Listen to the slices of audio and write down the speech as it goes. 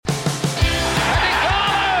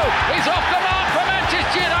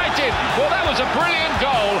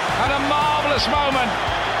marvellous moment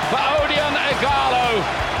for Odion Ighalo.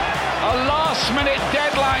 A last-minute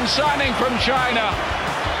deadline signing from China.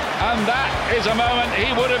 And that is a moment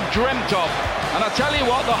he would have dreamt of. And I tell you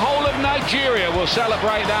what, the whole of Nigeria will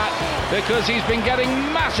celebrate that because he's been getting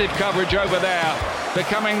massive coverage over there,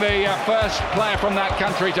 becoming the first player from that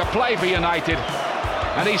country to play for United.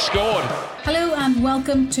 And he scored. Hello and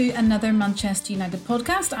welcome to another Manchester United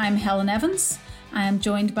podcast. I'm Helen Evans. I am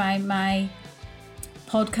joined by my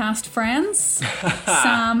podcast friends,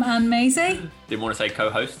 Sam and Maisie. Didn't want to say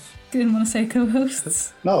co-hosts. Didn't want to say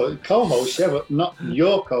co-hosts. No, co-host, yeah, but not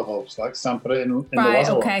your co-host, like Sam put it in right,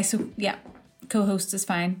 the okay, so yeah, co-host is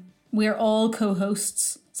fine. We're all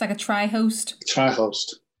co-hosts. It's like a tri-host.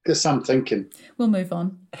 Tri-host. Get Sam thinking. We'll move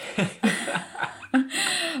on.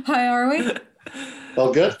 How are we?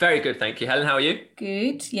 All good? Very good, thank you. Helen, how are you?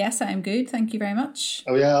 Good. Yes, I'm good. Thank you very much.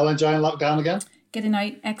 Are we all enjoying lockdown again? Getting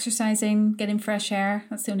out, exercising, getting fresh air.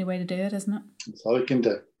 That's the only way to do it, isn't it? That's all we can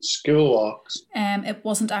do. School walks. It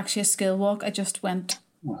wasn't actually a school walk. I just went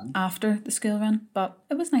after the school run. But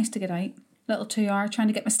it was nice to get out. Little 2 hour, trying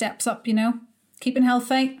to get my steps up, you know. Keeping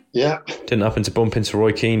healthy. Yeah. Didn't happen to bump into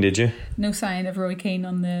Roy Keane, did you? No sign of Roy Keane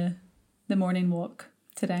on the morning walk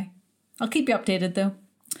today. I'll keep you updated though.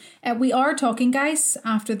 We are talking, guys,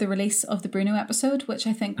 after the release of the Bruno episode, which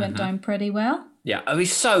I think went down pretty well. Yeah, oh,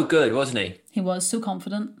 he's so good, wasn't he? He was so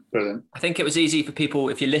confident. Brilliant. I think it was easy for people,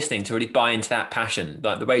 if you're listening, to really buy into that passion.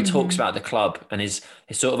 Like the way he talks about the club and his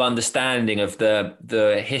sort of understanding of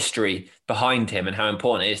the history behind him and how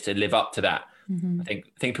important it is to live up to that. I think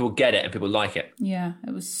people get it and people like it. Yeah,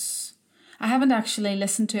 it was. I haven't actually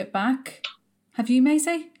listened to it back. Have you,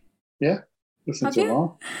 Maisie? Yeah. Listen Have to you? them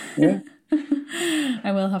all. Yeah.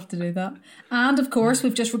 I will have to do that. And of course,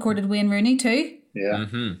 we've just recorded Wayne Rooney too. Yeah.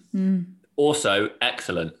 Also,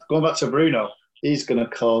 excellent. Going back to Bruno, he's going to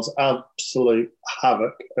cause absolute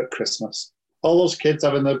havoc at Christmas. All those kids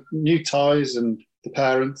having the new toys and the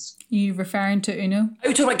parents. You referring to Uno? Oh,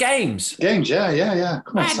 you're talking about games? Games, yeah.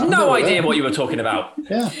 Come on, I had Sam, no do it, idea yeah. what you were talking about.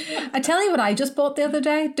 Yeah. I tell you what I just bought the other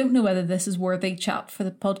day. Don't know whether this is worthy chat for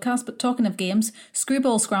the podcast, but talking of games,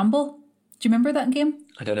 Screwball Scramble. Do you remember that game?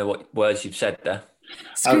 I don't know what words you've said there.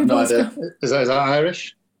 I have no Screwball idea. Scramble. Is that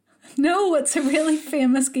Irish? No, it's a really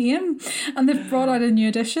famous game, and they've brought out a new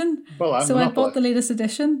edition. Well, I'm so I Monopoly. bought the latest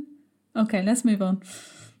edition. Okay, let's move on.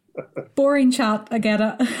 Boring chat, I get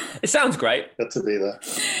it. It sounds great. Got to be there.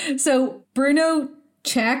 So Bruno,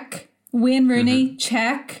 check. Wayne Rooney,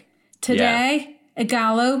 check. Today,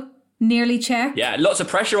 Ighalo, nearly check. Yeah, lots of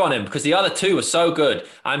pressure on him because the other two were so good.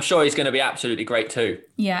 I'm sure he's going to be absolutely great too.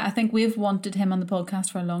 Yeah, I think we've wanted him on the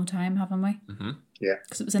podcast for a long time, haven't we? Yeah.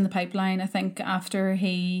 Because it was in the pipeline, I think, after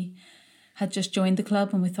he had just joined the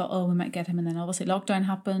club, and we thought, oh, we might get him, and then obviously lockdown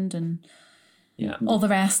happened and all the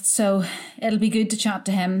rest. So it'll be good to chat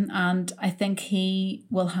to him, and I think he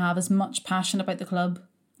will have as much passion about the club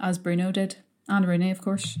as Bruno did, and Rooney, of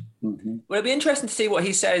course. Well, it'll be interesting to see what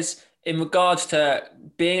he says in regards to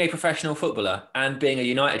being a professional footballer and being a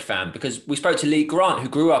United fan, because we spoke to Lee Grant, who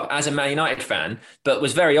grew up as a Man United fan, but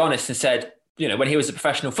was very honest and said, you know, when he was a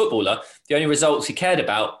professional footballer, the only results he cared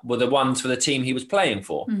about were the ones for the team he was playing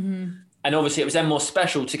for. And obviously it was then more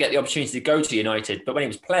special to get the opportunity to go to United, but when he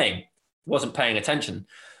was playing, he wasn't paying attention.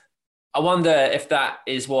 I wonder if that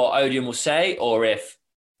is what Odion will say, or if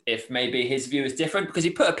maybe his view is different, because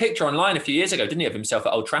he put a picture online a few years ago, didn't he, of himself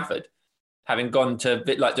at Old Trafford, having gone to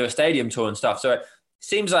do a stadium tour and stuff. So it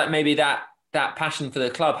seems like maybe that passion for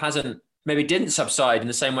the club didn't subside in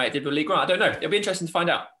the same way it did with Lee Grant. I don't know. It'll be interesting to find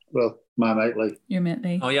out. Well, my mate Lee. Your mate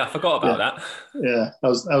Lee. Oh yeah, I forgot about that. Yeah, I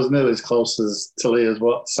was nearly as close to Lee as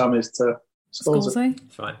what Sam is to Scalzi.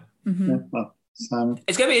 It's fine. Yeah, well, Sam.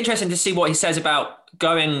 It's going to be interesting to see what he says about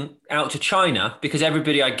going out to China, because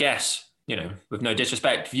everybody, I guess, you know, with no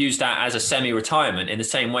disrespect, views that as a semi-retirement in the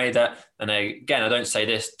same way that, and again, I don't say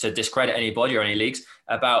this to discredit anybody or any leagues,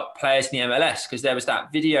 about players in the MLS, because there was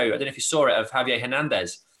that video, I don't know if you saw it, of Javier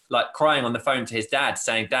Hernandez, like crying on the phone to his dad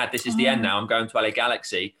saying, "Dad, this is the end now. I'm going to LA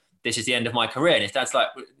Galaxy. This is the end of my career." And his dad's like,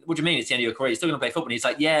 "What do you mean it's the end of your career? You're still going to play football?" And he's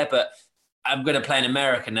like, "Yeah, but I'm going to play in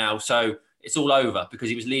America now. So it's all over," because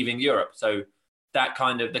he was leaving Europe. So that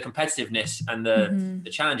kind of the competitiveness and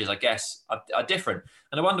the challenges, I guess, are different.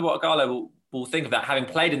 And I wonder what Ighalo will think of that, having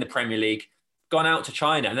played in the Premier League, gone out to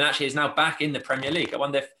China, and then actually is now back in the Premier League. I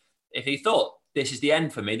wonder if he thought, this is the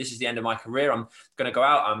end for me. This is the end of my career. I'm going to go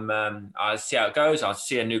out. I'll see how it goes. I'll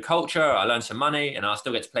see a new culture. I'll earn some money and I'll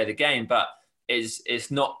still get to play the game. But it's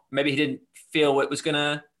not, maybe he didn't feel it was going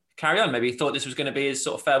to carry on. Maybe he thought this was going to be his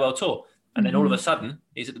sort of farewell tour. And then all of a sudden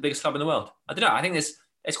he's at the biggest club in the world. I don't know. I think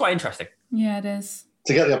it's quite interesting. Yeah, it is.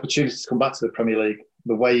 To get the opportunity to come back to the Premier League,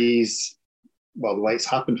 the way he's the way it's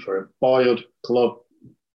happened for him. Boyhood club,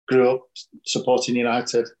 grew up supporting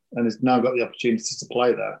United, and has now got the opportunity to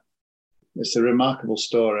play there. It's a remarkable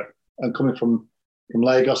story. And coming from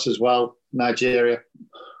Lagos as well, Nigeria,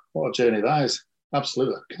 what a journey that is.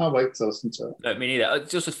 Absolutely. Can't wait to listen to it. No, me neither.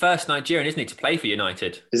 Just the first Nigerian, isn't he, to play for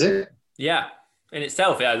United? Is it? Yeah. In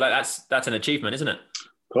itself, yeah, like that's an achievement, isn't it?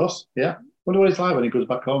 Of course, yeah. Wonder what he's like when he goes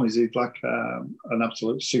back home. Is he like an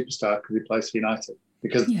absolute superstar because he plays for United?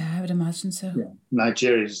 Because I would imagine so. Yeah,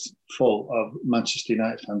 Nigeria is full of Manchester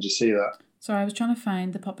United fans. You see that? Sorry, I was trying to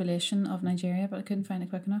find the population of Nigeria, but I couldn't find it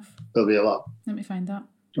quick enough. There'll be a lot. Let me find that.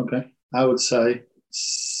 Okay. I would say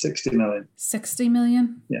 60 million. 60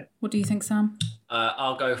 million? Yeah. What do you think, Sam?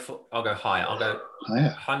 I'll go higher. I'll go higher.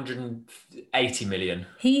 180 million.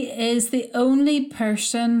 He is the only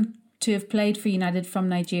person to have played for United from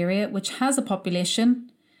Nigeria, which has a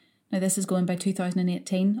population, now this is going by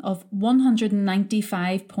 2018, of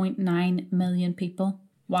 195.9 million people.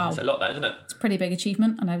 Wow. That's a lot, that, isn't it? It's a pretty big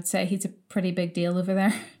achievement, and I would say he's a pretty big deal over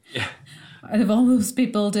there. Yeah. Out of all those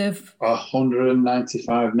people to have...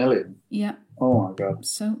 195 million? Yeah. Oh my God.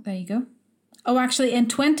 So, there you go. Oh, actually, in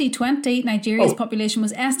 2020, Nigeria's population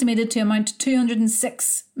was estimated to amount to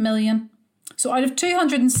 206 million. So out of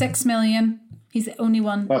 206 million, he's the only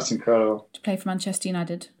one. That's incredible. To play for Manchester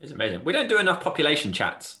United. It's amazing. We don't do enough population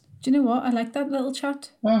chats. Do you know what? I like that little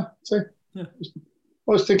chat. See? Yeah.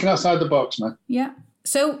 Always thinking outside the box, man. Yeah.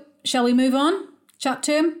 So, shall we move on? Chat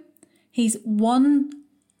to him. He's one...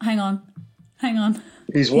 Hang on.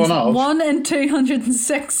 He's of? 1 in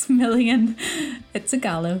 206 million. It's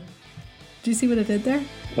Ighalo. Do you see what I did there?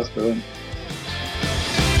 That's brilliant.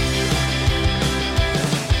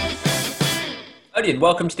 Odion,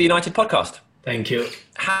 welcome to the United podcast. Thank you.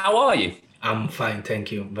 How are you? I'm fine,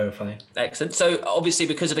 thank you. Very fine. Excellent. So obviously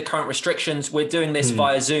because of the current restrictions, we're doing this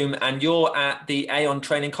via Zoom, and you're at the Aon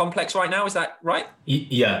training complex right now, is that right?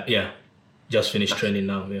 Yeah. Just finished training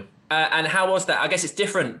now, yeah. And how was that? I guess it's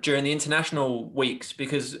different during the international weeks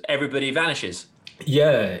because everybody vanishes.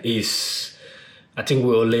 Yeah, I think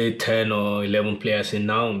we're only 10 or 11 players in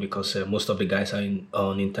now because most of the guys are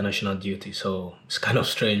on international duty. So it's kind of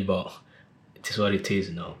strange, but it is what it is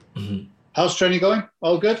now. Mm-hmm. How's training going?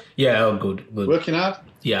 All good? Yeah, all good. Working hard?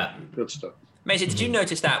 Yeah. Good stuff. Maisie, did you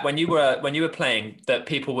notice that when you were playing that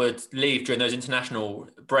people would leave during those international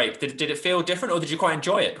breaks? Did it feel different, or did you quite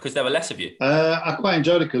enjoy it because there were less of you? I quite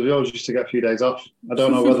enjoyed it because we always used to get a few days off. I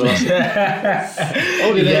don't know whether that's...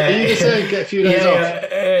 Are you the same? Get a few days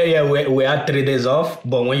off? Yeah, we had 3 days off,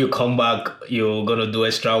 but when you come back, you're going to do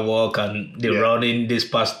extra work, and the running these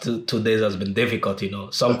past 2 days has been difficult,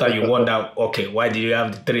 Sometimes you wonder, okay, why do you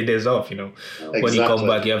have the 3 days off, Exactly. When you come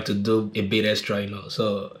back, you have to do a bit extra,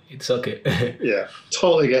 So it's okay. Yeah,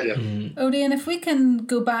 totally get you. Odion, if we can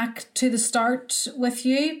go back to the start with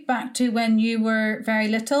you, back to when you were very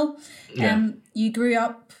little. You grew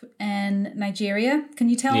up in Nigeria. Can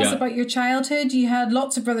you tell us about your childhood? You had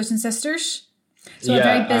lots of brothers and sisters. So a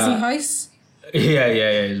very busy house. Yeah,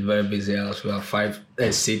 it's very busy house. We have 5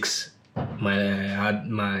 and 6.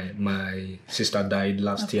 My sister died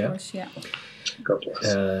last year. Of course, yeah. God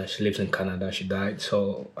bless. She lives in Canada. She died.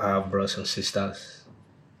 So I have brothers and sisters.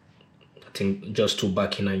 I think just 2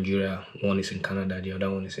 back in Nigeria. One is in Canada, the other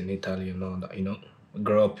one is in Italy and all that, I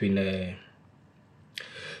grew up in a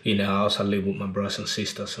house. I lived with my brothers and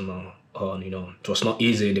sisters and all. It was not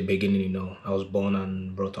easy in the beginning, I was born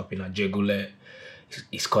and brought up in Ajegule.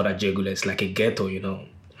 It's called Ajegule. It's like a ghetto,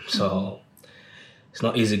 So it's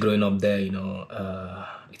not easy growing up there,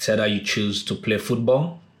 It's either you choose to play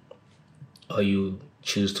football, or you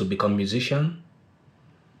choose to become a musician,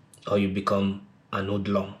 or you become an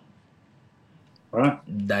hoodlum. Right.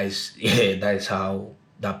 That is how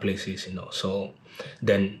that place is, So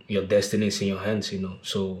then your destiny is in your hands,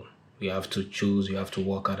 So you have to choose, you have to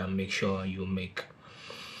work hard and make sure you make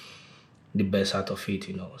the best out of it,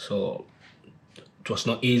 So it was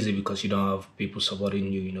not easy because you don't have people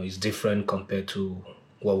supporting you, It's different compared to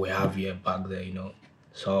what we have here back there,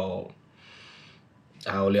 So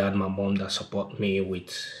I only had my mom that support me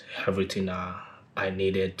with everything I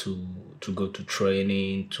needed to go to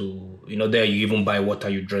training, there you even buy water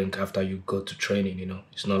you drink after you go to training,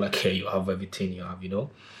 It's not like here you have everything you have,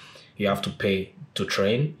 You have to pay to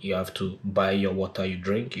train, you have to buy your water you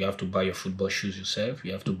drink, you have to buy your football shoes yourself,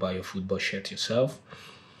 you have to buy your football shirt yourself.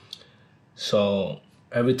 So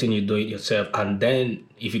everything you do it yourself. And then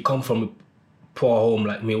if you come from a poor home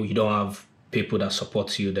like me, you don't have people that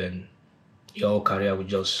support you, then your whole career will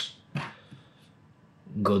just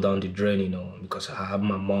go down the drain, because I have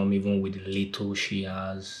my mom, even with the little she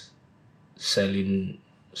has, selling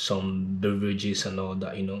some beverages and all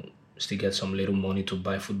that, still get some little money to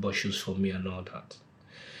buy football shoes for me and all that.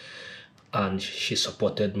 And she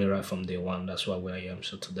supported me right from day one. That's why where I am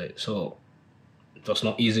so today. So it was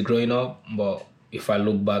not easy growing up, but if I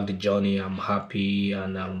look back the journey, I'm happy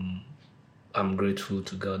and I'm grateful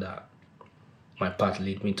to God that my path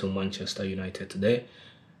led me to Manchester United today.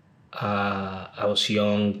 I was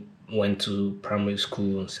young, went to primary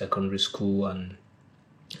school and secondary school and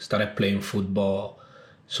started playing football.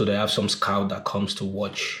 So they have some scout that comes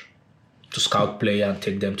to scout player and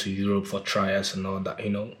take them to Europe for trials and all that,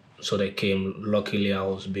 So they came. Luckily, I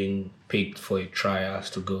was being picked for a trials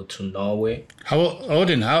to go to Norway.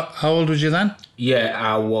 Odion, how old was you then? Yeah,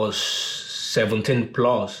 I was 17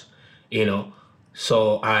 plus,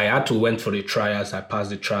 So I had to went for the trials. I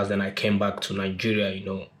passed the trials. Then I came back to Nigeria,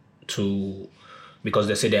 because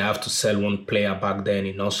they say they have to sell one player back then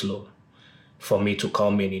in Oslo for me to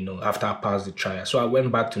come in, after I passed the trial. So I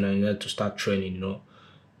went back to Nigeria to start training,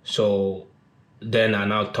 So then I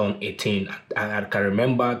now turned 18. I can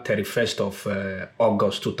remember 31st of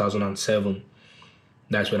August 2007.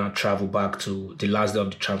 That's when I traveled back to the last day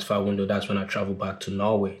of the transfer window. That's when I traveled back to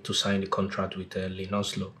Norway to sign the contract with Lyn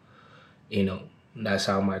Oslo. That's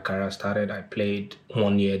how my career started. I played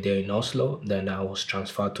 1 year there in Oslo. Then I was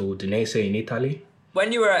transferred to Udinese in Italy.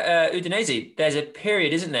 When you were at Udinese, there's a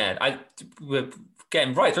period, isn't there? We're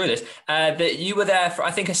getting right through this. That you were there for,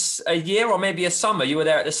 I think, a year or maybe a summer. You were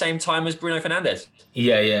there at the same time as Bruno Fernandes.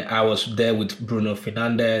 Yeah. I was there with Bruno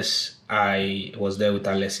Fernandes. I was there with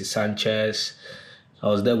Alexis Sanchez. I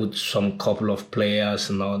was there with some couple of players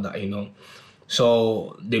and all that,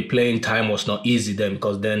 So the playing time was not easy then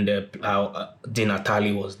because then Di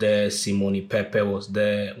Natale was there, Simone Pepe was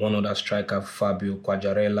there, one other striker, Fabio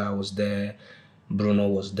Quagliarella was there, Bruno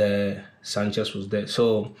was there, Sanchez was there.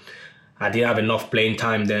 So I didn't have enough playing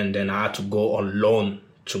time then. Then I had to go on loan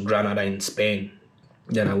to Granada in Spain.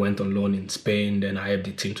 Then I went on loan in Spain. Then I helped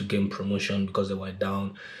the team to gain promotion because they were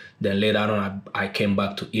down. Then later on, I came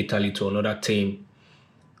back to Italy to another team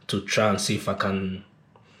to try and see if I can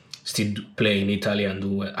still play in Italy and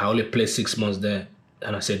do well. I only played 6 months there.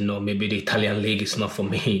 And I said, no, maybe the Italian league is not for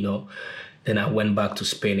me, Then I went back to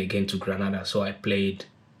Spain again to Granada. So I played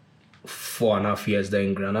 4.5 years there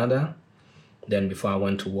in Granada. Then before I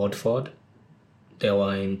went to Watford, they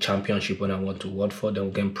were in championship when I went to Watford. They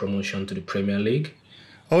were getting promotion to the Premier League.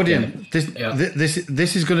 Odion,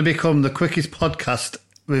 this is going to become the quickest podcast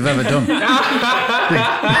we've ever done.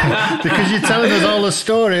 Because you're telling us all the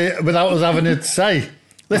story without us having it to say.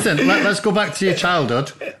 Listen, let's go back to your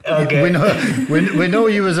childhood. Okay. We know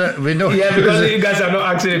you as a... Yeah, because you guys are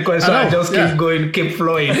not asking a question, I just keep going, keep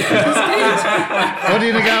flowing.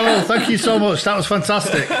 Odion Ighalo, thank you so much. That was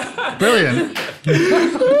fantastic. Brilliant.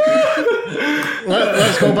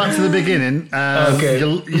 Let's go back to the beginning. Okay.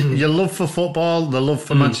 Your love for football, the love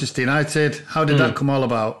for Manchester United. How did that come all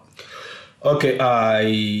about? Okay,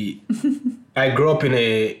 I grew up in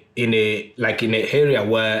a area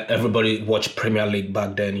where everybody watched Premier League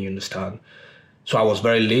back then, you understand. So I was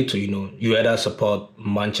very little, You either support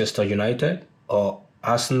Manchester United or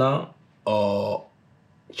Arsenal or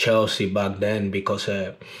Chelsea back then because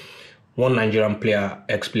one Nigerian player,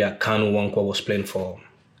 ex-player Kanu Nwankwo, was playing for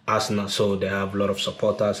Arsenal, so they have a lot of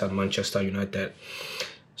supporters at Manchester United.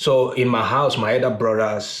 So in my house, my elder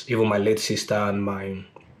brothers, even my late sister and my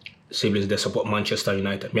siblings, they support Manchester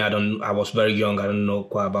United. I was very young, I don't know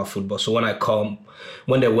quite about football. So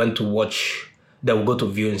when they went to watch, they would go to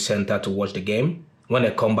viewing center to watch the game. When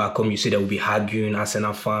they come back home, you see they will be arguing,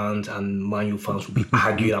 Arsenal fans and Man U fans will be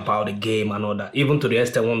arguing about the game and all that. Even to the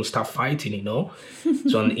extent one will start fighting,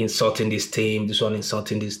 This one insulting this team, this one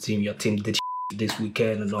insulting this team, your team did this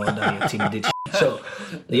weekend and all that, your team did So,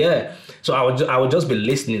 yeah. So I would just be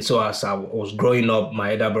listening. So as I was growing up,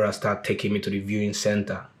 my elder brother started taking me to the viewing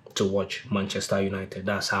center to watch Manchester United.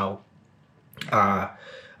 That's how I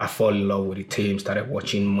fall in love with the team, started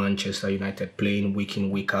watching Manchester United playing week in,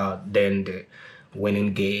 week out, then the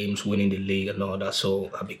winning games, winning the league and all that.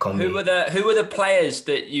 So I become... Who were the players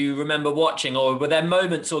that you remember watching, or were there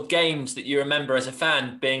moments or games that you remember as a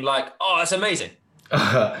fan being like, oh, that's amazing?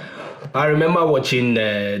 I remember watching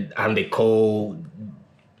Andy Cole,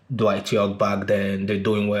 Dwight York back then. They're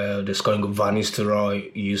doing well. They're scoring good. Van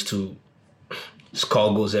Nistelrooy used to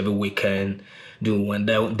score goals every weekend. Then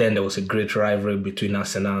there was a great rivalry between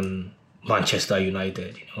Arsenal and Manchester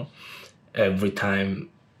United. Every time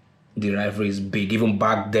the rivalry is big. Even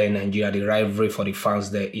back then, Nigeria, the rivalry for the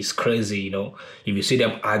fans there is crazy. If you see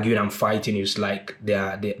them arguing and fighting, it's like they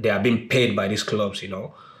are being paid by these clubs.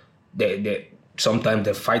 They sometimes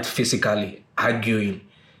they fight physically, arguing.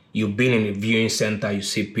 You've been in the viewing center, you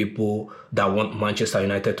see people that want Manchester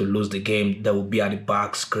United to lose the game. They will be at the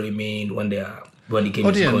back screaming when the game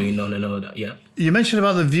is going on and all that. Yeah. You mentioned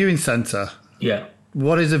about the viewing centre. Yeah.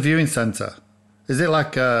 What is a viewing centre? Is it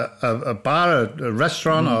like a bar, a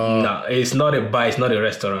restaurant, or? No, it's not a bar, it's not a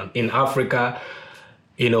restaurant. In Africa,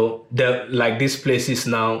 like these places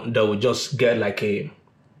now, they will just get like a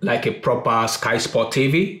proper Sky Sport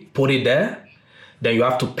TV, put it there. Then you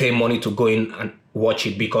have to pay money to go in and watch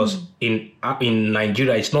it, because in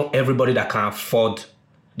Nigeria, it's not everybody that can afford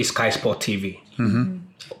the Sky Sport TV.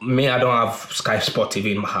 Me, I don't have Sky Sport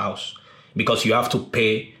TV in my house, because you have to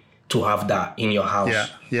pay to have that in your house.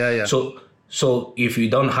 Yeah. So if you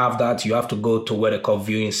don't have that, you have to go to what they call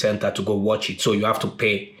viewing center to go watch it. So you have to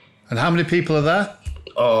pay. And how many people are there?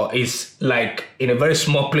 It's like in a very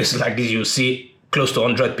small place like this, you see close to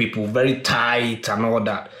 100 people, very tight and all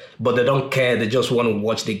that. But they don't care. They just want to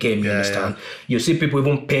watch the game, you understand? Yeah. You see people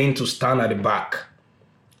even paying to stand at the back.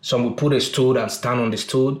 Some will put a stool and stand on the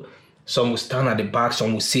stool. Some will stand at the back.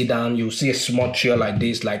 Some will sit down. You see a small chair like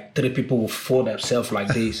this, like 3 people will fold themselves like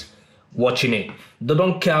this, watching it. They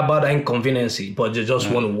don't care about the inconvenience, but they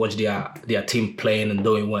just want to watch their team playing and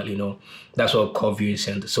doing well, That's what we call viewing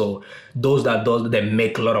center. So those that do, they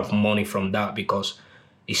make a lot of money from that, because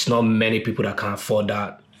it's not many people that can afford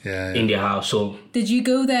that in their house. So did you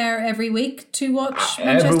go there every week to watch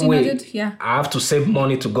Manchester United? Yeah. I have to save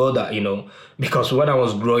money to go there, because when I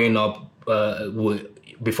was growing up,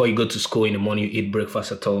 before you go to school in the morning, you eat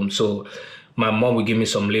breakfast at home. So my mom would give me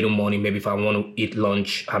some little money, maybe if I want to eat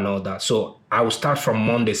lunch and all that. So I will start from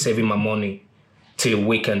Monday saving my money till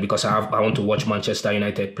weekend, because I want to watch Manchester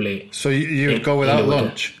United play. So you go without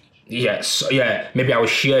lunch? Yes. Yeah. Maybe I will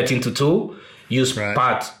share it into 2. Use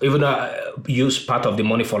part of the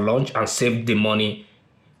money for lunch and save the money,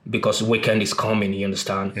 because weekend is coming, you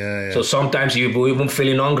understand? Yeah. So sometimes you will even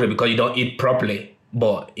feeling hungry because you don't eat properly,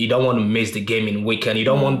 but you don't want to miss the game in weekend. You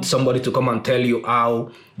don't want somebody to come and tell you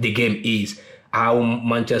how the game is, how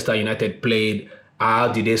Manchester United played, how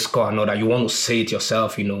did they score and all that. You want to say it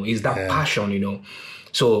yourself, It's that passion,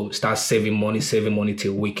 So start saving money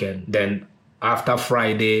till weekend. Then after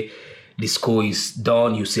Friday, the school is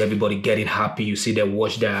done. You see everybody getting happy. You see they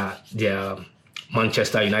watch their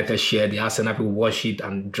Manchester United shirt. The Arsenal people watch it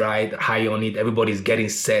and dry high on it. Everybody's getting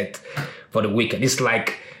set for the weekend. It's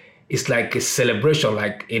like a celebration,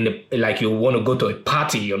 like you want to go to a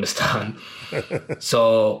party. You understand?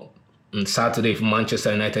 So on Saturday, if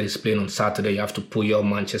Manchester United is playing on Saturday, you have to put your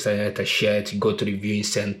Manchester United shirt. You go to the viewing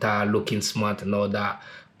center, looking smart and all that.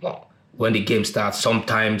 Well, when the game starts,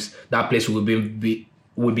 sometimes that place will be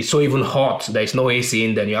so even hot. There's no AC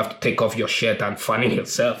in, then you have to take off your shirt and fan it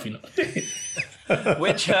yourself,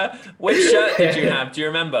 Which shirt did you have? Do you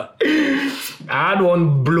remember? I had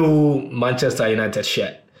one blue Manchester United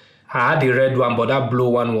shirt. I had the red one, but that blue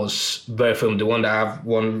one was very famous. The one that I have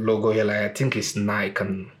one logo here, like I think it's Nike,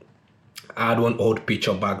 and I had one old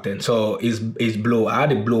picture back then. So it's blue. I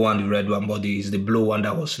had the blue one, the red one, but it's the blue one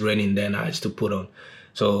that was raining then I used to put on.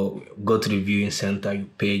 So go to the viewing center, you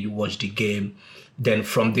pay, you watch the game. Then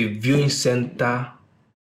from the viewing center...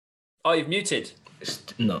 Oh, you've muted?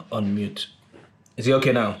 No, unmute. Is it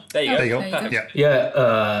okay now? There you go.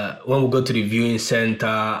 Yeah. When we go to the viewing center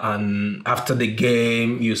and after the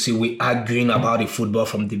game, you see we arguing about the football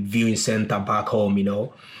from the viewing center back home,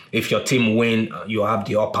 If your team win, you have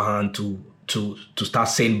the upper hand to start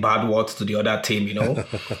saying bad words to the other team,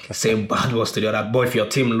 saying bad words to the other. But if your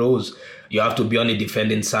team lose, you have to be on the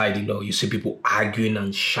defending side, You see people arguing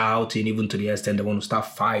and shouting, even to the extent they want to start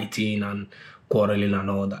fighting and quarreling and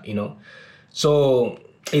all that, So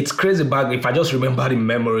it's crazy back. If I just remember the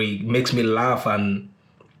memory, it makes me laugh and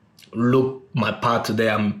look my part today.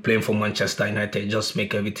 I'm playing for Manchester United, just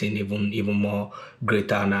make everything even more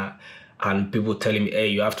greater. And people telling me, hey,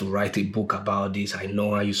 you have to write a book about this. I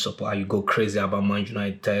know how you support, how you go crazy about Man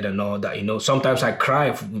United and all that. Sometimes I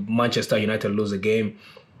cry if Manchester United lose a game.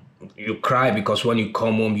 You cry because when you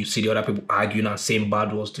come home, you see the other people arguing and saying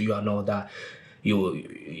bad words to you and all that.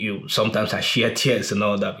 You sometimes I share tears and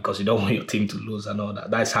all that because you don't want your team to lose and all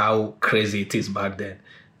that. That's how crazy it is back then.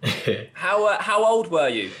 How old were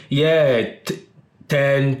you? Yeah,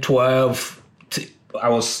 10, 12. I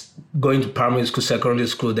was going to primary school, secondary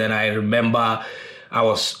school. Then I remember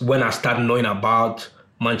when I started knowing about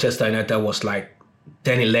Manchester United was like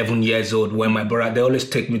 10, 11 years old. When my brother, they always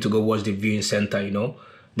take me to go watch the viewing center,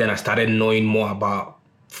 Then I started knowing more about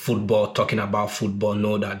football, talking about football,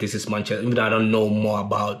 know that this is Manchester. Even though I don't know more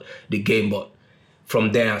about the game, but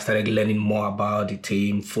from there I started learning more about the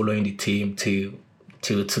team, following the team till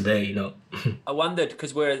till today, you know. I wondered,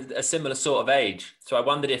 because we're a similar sort of age, so I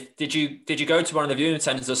wondered if did you go to one of the viewing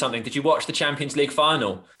centres or something? Did you watch the Champions League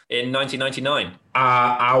final in 1999?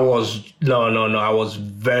 I was no. I was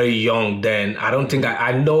very young then. I don't think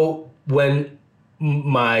I know when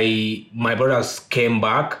my brothers came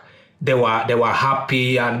back. They were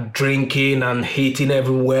happy and drinking and eating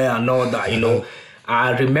everywhere and all that, you know.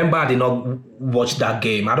 I remember I did not watch that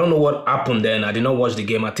game. I don't know what happened then. I did not watch the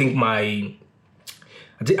game. I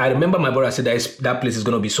remember my brother said that place is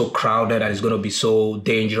going to be so crowded and it's going to be so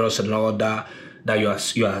dangerous and all that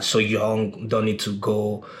you are so young, don't need to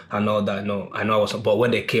go and all that. No, I know but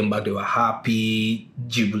when they came back, they were happy,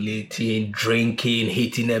 jubilating, drinking,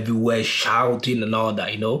 hitting everywhere, shouting and all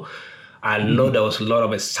that, you know. I know there was a lot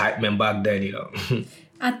of excitement back then, you know.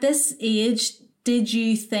 At this age, did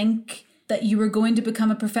you think that you were going to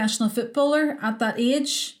become a professional footballer at that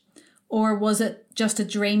age? Or was it just a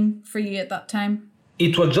dream for you at that time?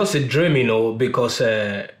 It was just a dream, you know, because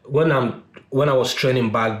when I was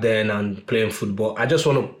training back then and playing football, I just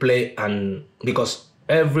want to play, and because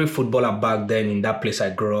every footballer back then in that place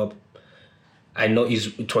I grew up, I know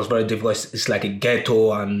it was very difficult. It's like a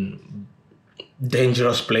ghetto and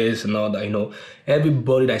dangerous place and all that, you know.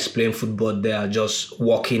 Everybody that's playing football there are just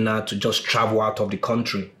working out to just travel out of the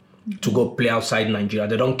country to go play outside Nigeria.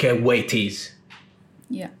 They don't care where it is.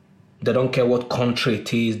 Yeah. They don't care what country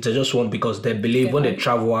it is. They just want, because they believe when they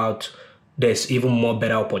travel out, there's even more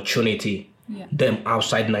better opportunity them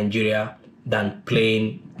outside Nigeria than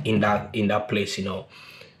playing in that place, you know.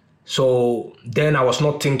 So then I was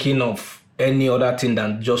not thinking of any other thing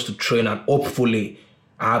than just to train and hopefully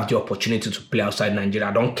I have the opportunity to play outside Nigeria.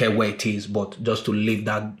 I don't care where it is, but just to leave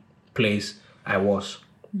that place I was.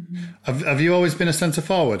 Mm-hmm. Have you always been a centre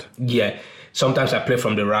forward? Yeah. Sometimes I play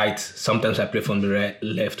from the right, sometimes I play from the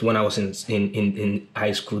left. When I was in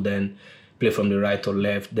high school, then play from the right or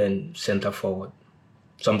left, then centre forward.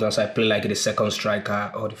 Sometimes I play like the second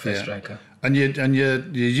striker or the first striker. And your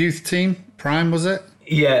youth team, Prime, was it?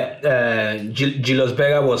 Yeah, Julius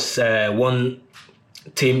Berger was one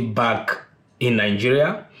team back in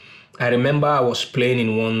Nigeria. I remember I was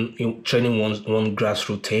playing training one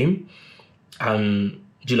grassroots team, and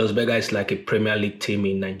Julius Berger is like a Premier League team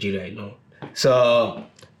in Nigeria, you know. So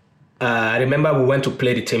I remember we went to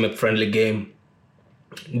play the team a friendly game.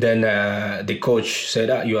 Then the coach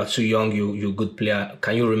said, you are too young, you're a good player.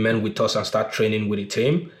 Can you remain with us and start training with the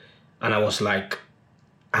team? And I was like,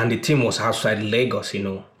 and the team was outside Lagos, you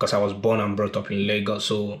know, because I was born and brought up in Lagos.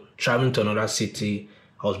 So traveling to another city,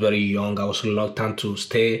 I was very young. I was reluctant to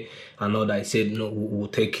stay. And all that. I said, no, we'll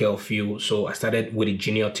take care of you. So I started with the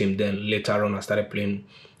junior team. Then later on, I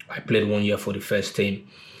played 1 year for the first team.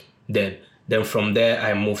 Then from there,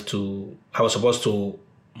 I was supposed to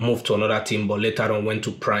move to another team, but later on went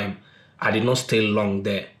to Prime. I did not stay long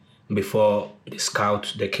there before the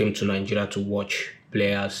scouts, they came to Nigeria to watch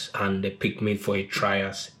players and they picked me for a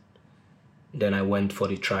trials. Then I went for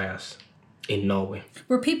the trials in Norway.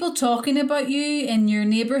 Were people talking about you in your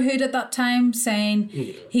neighborhood at that time, saying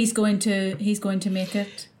he's going to make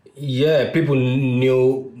it? Yeah, people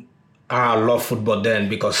knew I love football then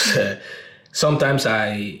because sometimes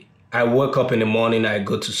I wake up in the morning, I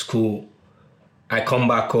go to school, I come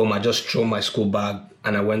back home, I just throw my school bag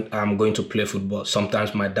and I'm going to play football.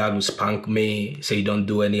 Sometimes my dad will spank me, say you don't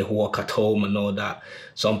do any work at home and all that.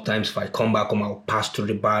 Sometimes if I come back home, I'll pass through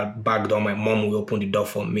the back door. My mom will open the door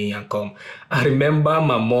for me and come. I remember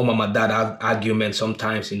my mom and my dad had arguments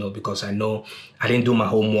sometimes, because I know I didn't do my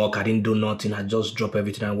homework. I didn't do nothing. I just dropped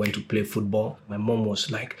everything and went to play football. My mom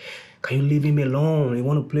was like, can you leave him alone? He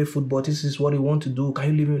want to play football. This is what he want to do. Can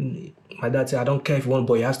you leave him? My dad said, I don't care if you want,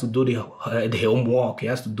 but he has to do the homework. He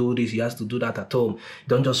has to do this. He has to do that at home.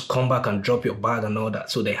 Don't just come back and drop your bag and all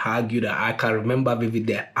that. So they argued. I can remember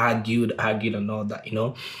vividly. They argued and all that,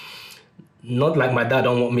 Not like my dad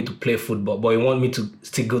don't want me to play football, but he want me to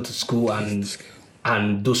still go to school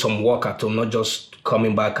and do some work at home, not just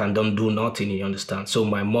coming back and don't do nothing, you understand? So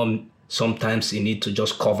my mom, sometimes he need to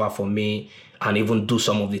just cover for me and even do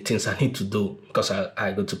some of the things I need to do because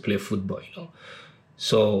I go to play football,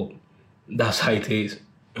 So that's how it is.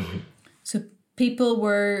 So people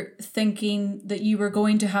were thinking that you were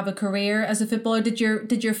going to have a career as a footballer. Did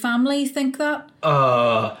your family think that?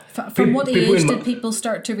 From what age did people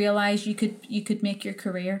start to realize you could make your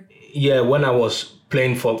career? Yeah, when I was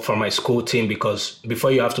playing for my school team, because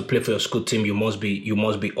before you have to play for your school team, you must be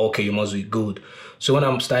okay, you must be good. So when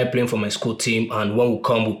I started playing for my school team, and when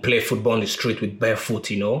we play football on the street with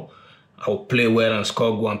barefoot, I will play well and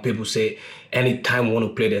score goal, and people say anytime we want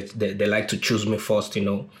to play, they like to choose me first,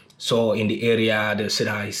 So in the area, they say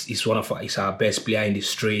that he's our best player in the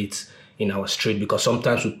streets, in our street, because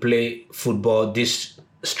sometimes we play football this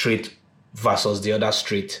street versus the other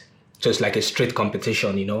street. So it's like a street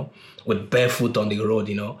competition, with barefoot on the road,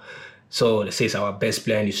 So they say it's our best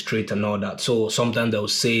player in the street and all that. So sometimes they'll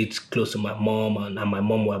say it close to my mom, and my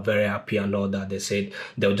mom were very happy and all that.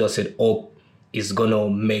 They'll just say, oh, it's going to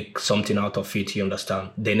make something out of it, you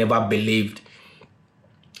understand? They never believed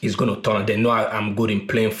it's going to turn. They know I'm good in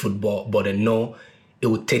playing football, but they know it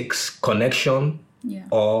will take connection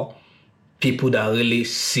or people that really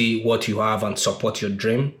see what you have and support your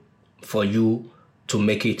dream for you to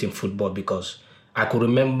make it in football. Because I could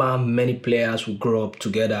remember many players who grew up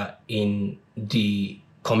together in the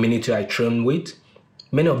community I trained with.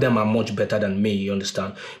 Many of them are much better than me, you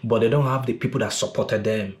understand? But they don't have the people that supported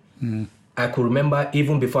them. Mm. I could remember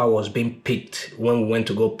even before I was being picked, when we went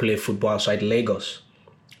to go play football outside Lagos,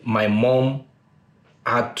 my mom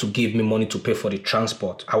had to give me money to pay for the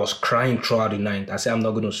transport. I was crying throughout the night. I said, I'm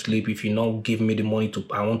not going to sleep if you don't give me the money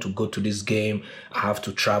I want to go to this game. I have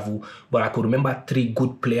to travel. But I could remember 3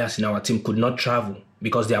 good players in our team could not travel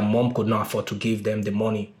because their mom could not afford to give them the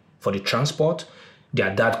money for the transport.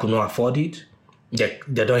 Their dad could not afford it. They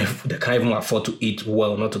can't even afford to eat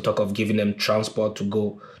well, not to talk of giving them transport to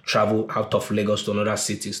go travel out of Lagos to another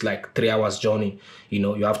city. It's like 3 hours journey.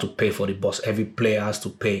 You have to pay for the bus. Every player has to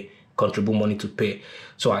pay, contribute money to pay.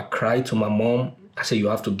 So I cried to my mom. I said, you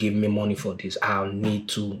have to give me money for this. I need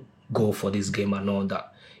to go for this game and all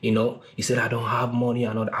that. He said, I don't have money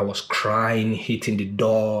and all that. I was crying, hitting the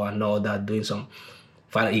door and all that, doing some.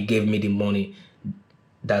 Finally, he gave me the money,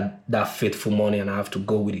 that faithful money, and I have to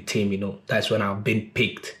go with the team. That's when I've been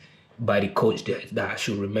picked by the coach that I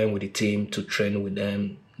should remain with the team to train with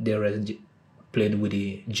them. They played with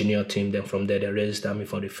the junior team. Then from there, they registered me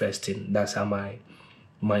for the first team. That's how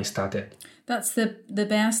mine started. That's the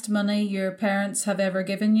best money your parents have ever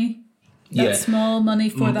given you? That small money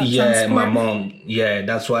for that transport? Yeah, my mom. Yeah,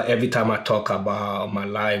 that's why every time I talk about my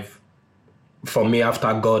life, for me,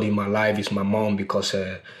 after God in my life is my mom, because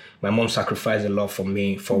my mom sacrificed a lot for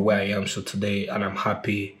me, for where I am. So today, and I'm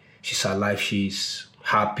happy she's alive. She's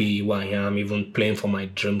happy where I am, even playing for my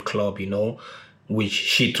dream club, which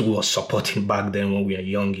she too was supporting back then when we were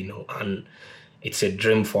young, and it's a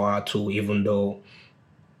dream for her too, even though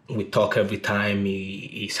we talk every time,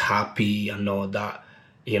 he's happy and all that.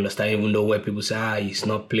 You understand? Even though when people say, he's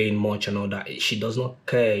not playing much and all that, she does not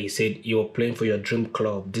care. He said, you're playing for your dream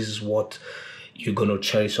club. This is what you're going to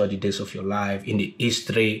cherish all the days of your life. In the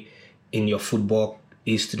history, in your football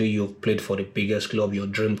history, you've played for the biggest club, your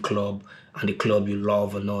dream club, and the club you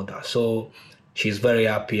love and all that. So she's very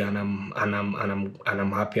happy, and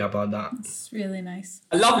I'm happy about that. It's really nice.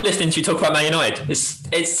 I love listening to you talk about Man United.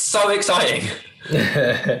 It's so exciting.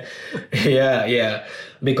 yeah,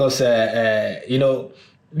 because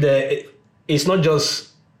it's not just.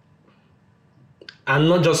 I'm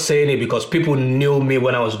not just saying it because people knew me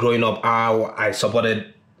when I was growing up. How I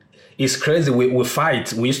supported. It's crazy. We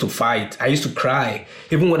fight. We used to fight. I used to cry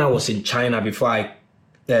even when I was in China before I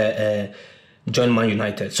joined Man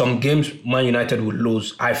United. Some games Man United would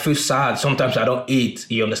lose. I feel sad. Sometimes I don't eat.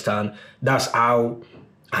 You understand? That's how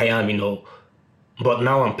I am. But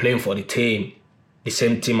now I'm playing for the team. The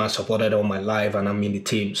same team I supported all my life, and I'm in the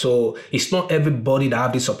team. So it's not everybody that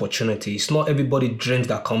have this opportunity. It's not everybody dreams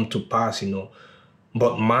that come to pass,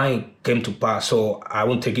 But mine came to pass, so I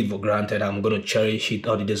won't take it for granted. I'm going to cherish it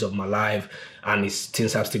all the days of my life. And it's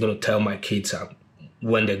things I'm still going to tell my kids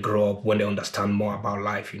when they grow up, when they understand more about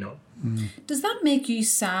life, Mm. Does that make you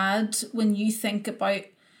sad when you think about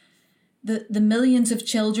the millions of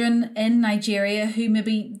children in Nigeria who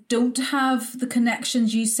maybe don't have the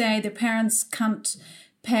connections you say, their parents can't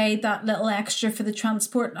pay that little extra for the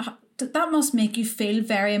transport? That must make you feel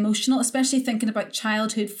very emotional, especially thinking about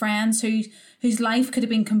childhood friends whose life could have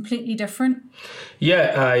been completely different.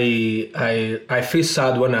 Yeah, I feel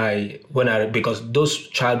sad when I because those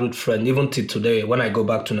childhood friends, even till today, when I go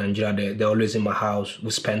back to Nigeria, they're always in my house. We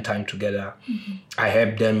spend time together. Mm-hmm. I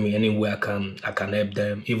help them anywhere I can help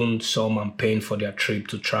them. Even some I'm paying for their trip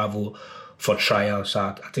to travel for trials.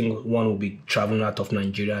 I think one will be traveling out of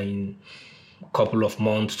Nigeria in a couple of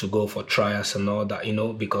months to go for trials and all that,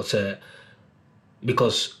 because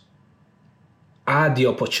I had the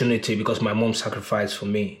opportunity, because my mom sacrificed for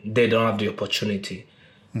me. They don't have the opportunity,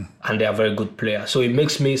 and they are very good players. So it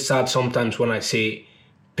makes me sad sometimes when I see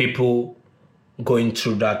people going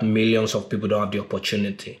through that. Millions of people don't have the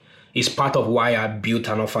opportunity. It's part of why I built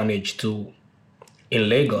an orphanage too in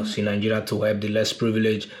Lagos, in Nigeria, to help the less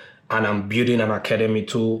privileged, and I'm building an academy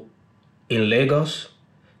too in Lagos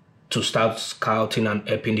to start scouting and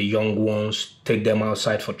helping the young ones, take them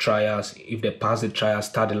outside for trials. If they pass the trials,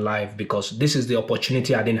 start the life, because this is the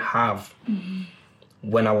opportunity I didn't have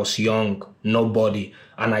when I was young, nobody.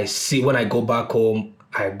 And I see when I go back home,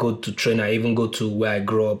 I go to train, I even go to where I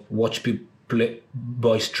grew up, watch people play,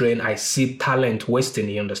 boys train, I see talent wasting,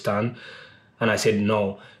 you understand? And I said,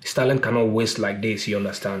 no, this talent cannot waste like this, you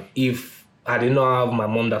understand? If I did not have my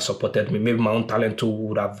mom that supported me, maybe my own talent too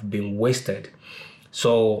would have been wasted.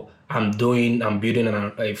 So I'm building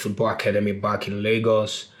a football academy back in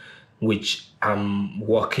Lagos, which I'm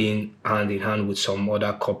working hand in hand with some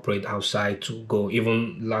other corporate outside to go.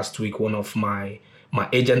 Even last week, one of my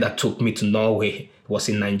agent that took me to Norway was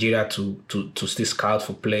in Nigeria to still scout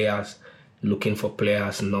for players, looking for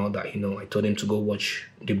players and all that. I told him to go watch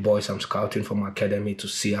the boys I'm scouting from academy to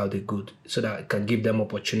see how they're good, so that I can give them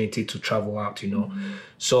opportunity to travel out.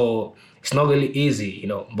 So it's not really easy,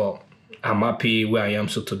 but I'm happy where I am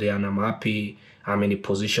so today, and I'm happy I'm in a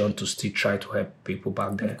position to still try to help people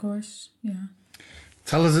back there. Of course, yeah.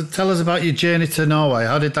 Tell us about your journey to Norway.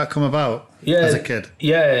 How did that come about as a kid?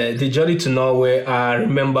 Yeah, the journey to Norway, I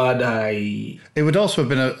remembered It would also have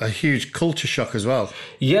been a huge culture shock as well.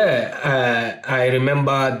 Yeah, I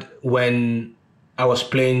remembered when I was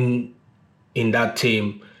playing in that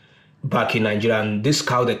team back in Nigeria, and this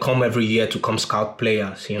scout, they come every year to come scout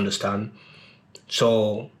players, you understand?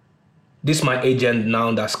 So this is my agent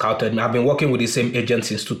now that scouted me. I've been working with the same agent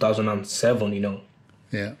since 2007,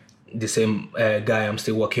 Yeah. The same guy I'm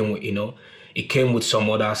still working with, He came with some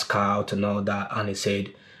other scout and all that, and he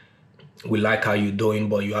said, we like how you're doing,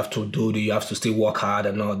 but you have to still work hard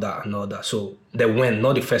and all that. So they went,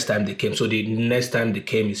 not the first time they came. So the next time they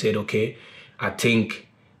came, he said, okay, I think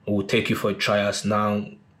we'll take you for trials now,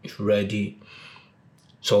 if you're ready.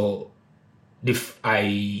 So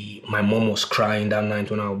my mom was crying that night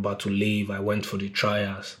when I was about to leave. I went for the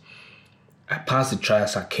trials. I passed the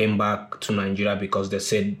trials. I came back to Nigeria because they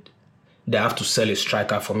said they have to sell a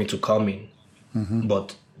striker for me to come in. Mm-hmm.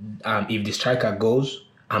 But if the striker goes,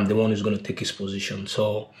 I'm the one who's going to take his position.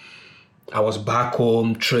 So I was back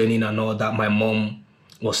home training and all that. My mom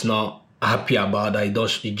was not happy about that.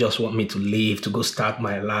 She just want me to leave, to go start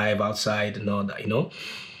my life outside and all that,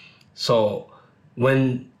 So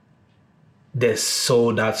when they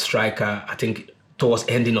sold that striker, I think towards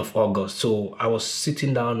ending of August. So I was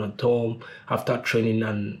sitting down at home after training,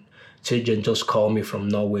 and Sergeant just called me from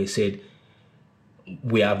Norway, said,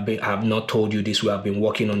 I have not told you this, we have been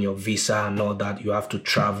working on your visa and all that. You have to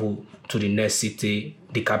travel to the next city,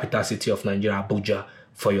 the capital city of Nigeria, Abuja,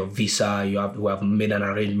 for your visa. We have made an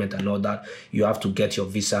arrangement and all that. You have to get your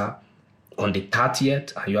visa on the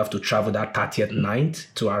 30th, and you have to travel that 30th night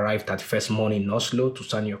to arrive 31st morning in Oslo to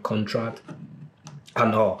sign your contract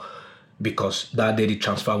and all. Because that day the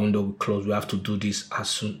transfer window will close, we have to do this as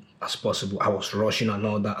soon as possible. I was rushing and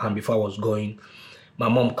all that, and before I was going, my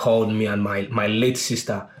mom called me, and my late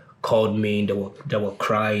sister called me. They were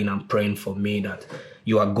crying and praying for me that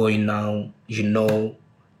you are going now. You know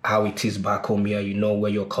how it is back home here. You know where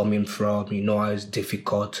you're coming from. You know how it's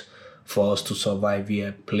difficult for us to survive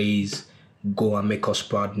here. Please go and make us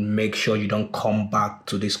proud. Make sure you don't come back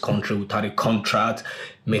to this country without a contract.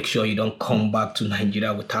 Make sure you don't come back to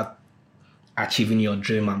Nigeria without achieving your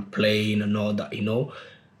dream and playing and all that,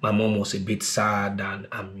 My mom was a bit sad, and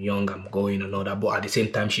I'm young, I'm going and all that, but at the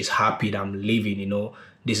same time, she's happy that I'm leaving,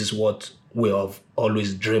 This is what we have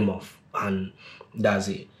always dreamed of, and that's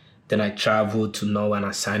it. Then I traveled to Norway and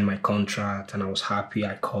I signed my contract, and I was happy.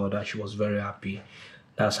 I called her, she was very happy.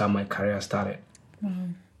 That's how my career started.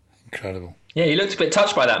 Incredible. Yeah, you looked a bit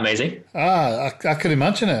touched by that, Maisie. I can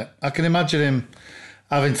imagine it. I can imagine him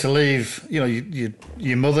having to leave,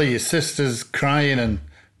 your mother, your sisters crying, and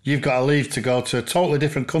you've got to leave to go to a totally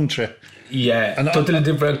different country. Yeah, and totally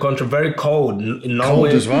different country, very cold. Norway, cold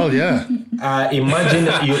as well, yeah. Imagine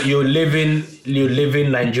you live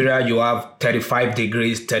in Nigeria, you have 35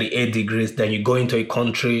 degrees, 38 degrees, then you go into a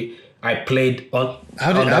country. I played on...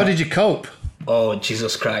 How did you cope? Oh,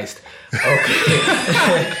 Jesus Christ. Okay.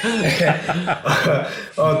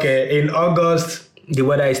 Okay, in August, the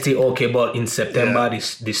weather is still okay, but in September, the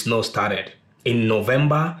snow started. In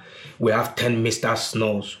November, we have 10 Mr.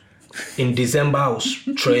 Snows. In December, I was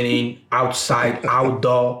training outside,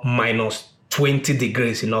 outdoor, minus 20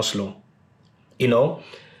 degrees in Oslo.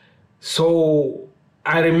 So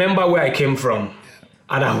I remember where I came from.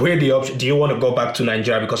 And I weighed the option, do you want to go back to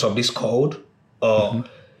Nigeria because of this cold? Or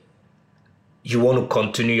you want to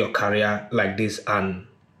continue your career like this and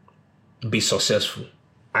be successful?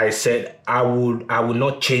 I said, I will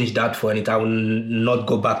not change that for anything. I will not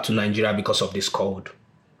go back to Nigeria because of this cold.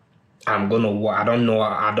 I don't know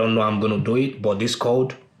I'm going to do it, but this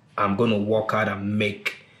cold, I'm going to work hard and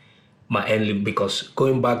make my end, because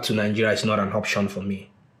going back to Nigeria is not an option for me.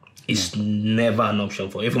 It's never an option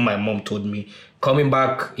for me. Even my mom told me, coming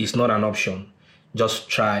back is not an option. Just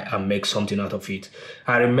try and make something out of it.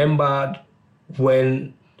 I remember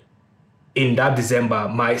when in that December,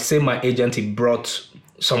 my agent, he brought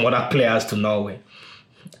some other players to Norway.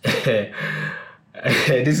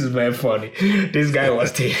 This is very funny. This guy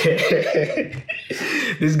was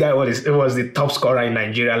the top scorer in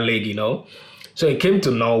Nigerian league, you know. So he came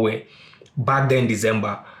to Norway back then in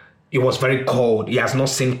December. It was very cold. He has not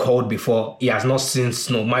seen cold before. He has not seen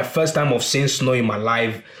snow. My first time of seeing snow in my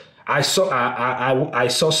life. I saw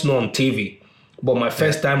snow on TV, but my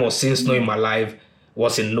first time of seeing snow in my life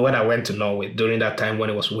was when I went to Norway during that time when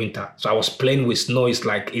it was winter. So I was playing with snow. It's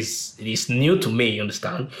like it's new to me. You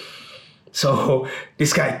understand? So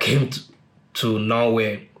this guy came to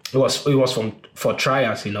Norway. It was for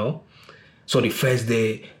trials, you know. So the first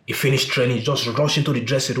day he finished training, he just rushed into the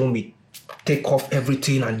dressing room. He take off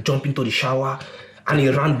everything and jump into the shower, and he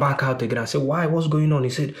ran back out again. I said, "Why? What's going on?" He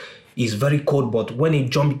said, "It's very cold, but when he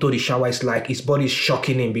jumped into the shower, it's like his body is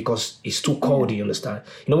shocking him because it's too cold." You understand?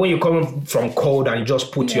 You know, when you're coming from cold and you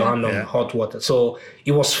just put your hand on hot water. So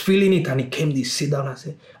he was feeling it, and he came to sit down. I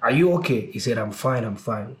said, "Are you okay?" He said, "I'm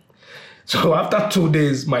fine. So after 2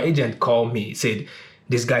 days, my agent called me. He said,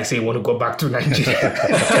 "This guy said he want to go back to Nigeria."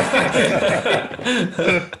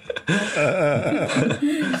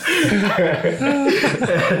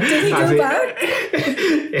 Did he go back?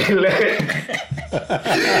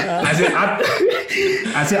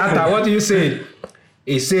 I said, Atta, what do you say?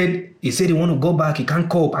 He said he want to go back. He can't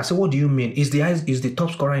cope. I said, what do you mean? He's the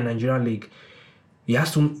top scorer in Nigerian league. He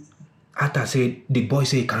has to. Atta said, the boy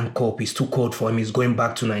said he can't cope. It's too cold for him. He's going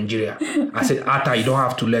back to Nigeria. I said, Atta, you don't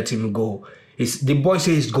have to let him go. The boy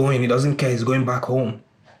says he's going. He doesn't care. He's going back home.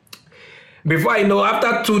 Before I know, after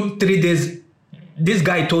 2-3 days, this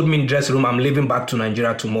guy told me in the dressing room, I'm leaving back to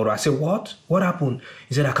Nigeria tomorrow. I said, what? What happened?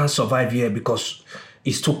 He said, I can't survive here because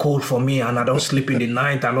it's too cold for me and I don't sleep in the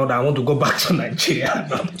night and all that. I want to go back to Nigeria.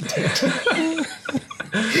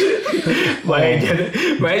 My agent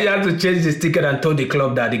had to change his ticket and told the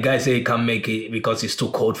club that the guy said he can't make it because it's too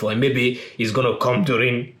cold for him. Maybe he's going to come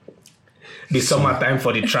during the summertime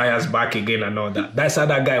for the trials back again and all that. That's how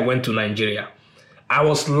that guy went to Nigeria. I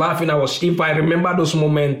was laughing. If I remember those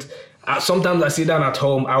moments, sometimes I sit down at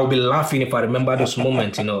home, I will be laughing if I remember those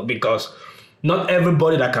moments, you know, because not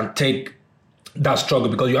everybody that can take that struggle,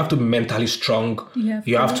 because you have to be mentally strong.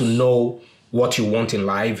 You have to know what you want in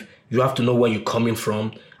life. You have to know where you're coming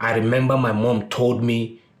from. I remember my mom told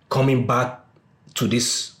me coming back to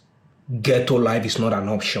this ghetto life is not an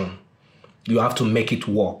option. You have to make it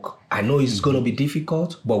work. I know it's going to be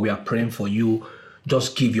difficult, but we are praying for you.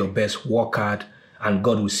 Just give your best, work hard, and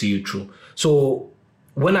God will see you through. So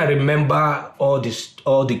when I remember all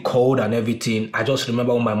the code and everything, I just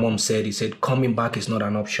remember what my mom said. He said, coming back is not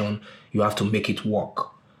an option. You have to make it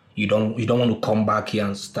work. You don't want to come back here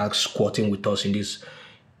and start squatting with us in this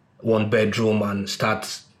one bedroom and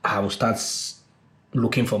I will start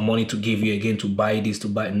looking for money to give you again to buy this, to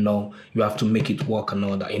buy. No, you have to make it work and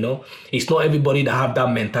all that, you know. It's not everybody that have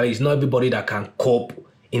that mentality. It's not everybody that can cope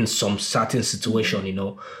in some certain situation, you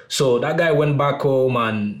know. So that guy went back home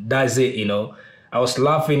and that's it, you know. I was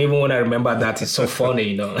laughing even when I remember that. It's so funny,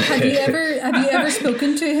 you know. Have you ever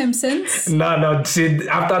spoken to him since? No. See,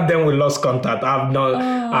 after then we lost contact. I've not.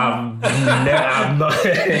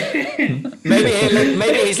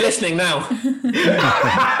 Maybe he's listening now.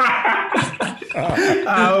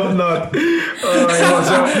 I hope not.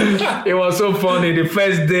 It was so funny. The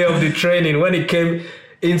first day of the training, when he came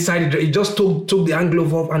inside, he just took the hand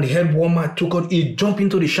glove off and the head warmer took out. He jumped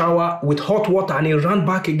into the shower with hot water and he ran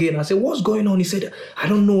back again. I said, "What's going on?" He said, "I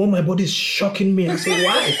don't know. My body is shocking me." I said,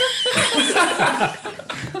 "Why?"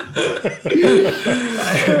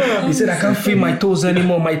 He said, "I can't feel my toes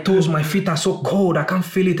anymore. My feet are so cold. I can't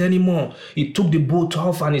feel it anymore." He took the boot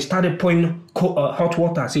off and he started pouring hot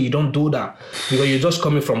water. I said, "You don't do that because you're just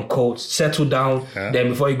coming from cold. Settle down. Then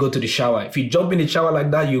before you go to the shower. If you jump in the shower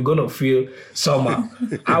like that, you're gonna feel somehow."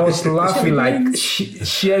 I was laughing, like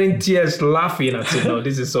sharing tears, laughing. I said, "No,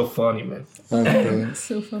 this is so funny, man." It's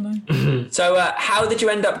so funny. So how did you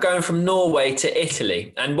end up going from Norway to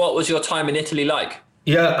Italy? And what was your time in Italy like?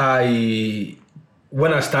 Yeah,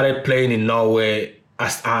 when I started playing in Norway,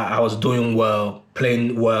 I was doing well,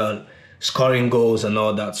 playing well, scoring goals and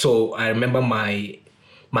all that. So I remember my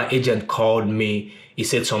agent called me. He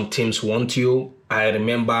said some teams want you. I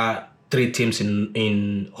remember 3 teams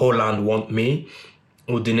in Holland want me.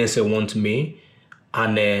 Udinese want me.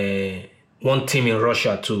 And 1 team in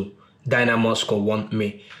Russia too. Dynamo Moscow want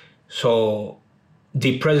me. So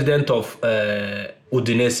the president of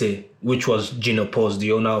Udinese, which was Gino Post,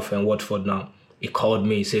 the owner of Watford now, he called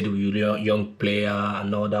me. He said, "You're a young player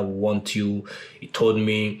and all that. We want you." He told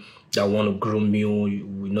me that I want to groom you.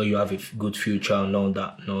 We know you have a good future and all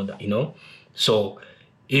that, you know. So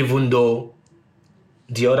even though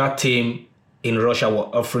the other team in Russia were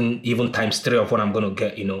offering even times 3 of what I'm going to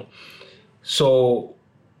get, you know. So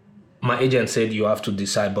my agent said, you have to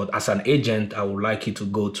decide. But as an agent, I would like you to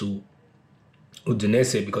go to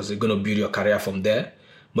Udinese because they're going to build your career from there.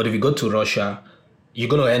 But if you go to Russia, you're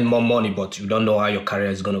going to earn more money, but you don't know how your career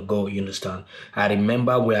is going to go. You understand? I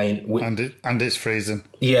remember and it's freezing.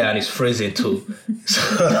 Yeah, and it's freezing too. So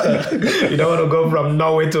you don't want to go from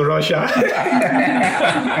Norway to Russia.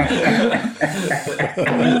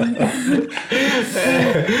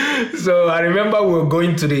 So I remember we were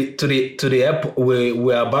going to the airport. We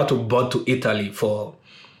were about to board to Italy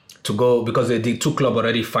to go because the two clubs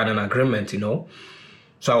already signed an agreement, you know.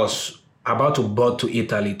 So I was about to board to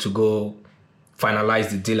Italy to go finalize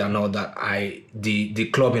the deal and all that. The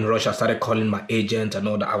club in Russia started calling my agent and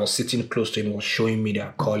all that. I was sitting close to him, he was showing me,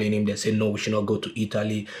 they're calling him. They said, no, we should not go to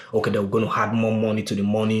Italy. Okay, they're going to add more money to the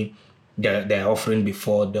money they're offering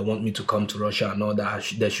before. They want me to come to Russia and all that.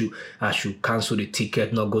 I should cancel the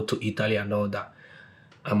ticket, not go to Italy and all that.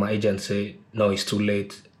 And my agent said, no, it's too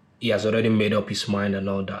late. He has already made up his mind and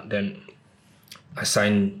all that. Then I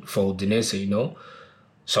signed for Udinese, you know.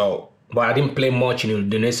 So, but I didn't play much in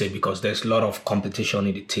Udinese because there's a lot of competition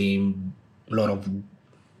in the team.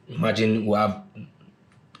 Imagine we have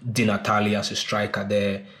Di Natale as a striker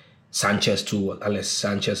there. Alex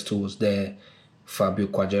Sanchez too was there. Fabio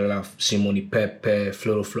Quagliarella, Simone Pepe,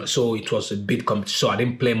 Floro. So it was a big competition. So I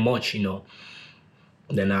didn't play much, you know.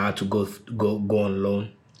 Then I had to go on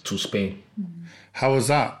loan to Spain. How was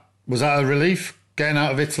that? Was that a relief, getting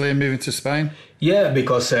out of Italy and moving to Spain? Yeah,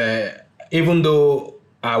 because even though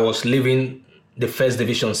I was leaving the first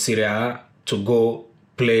division Serie A to go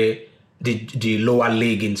play the lower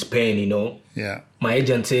league in Spain, you know. Yeah. My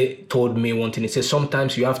agent told me one thing. He said,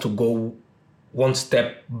 sometimes you have to go one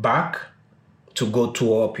step back to go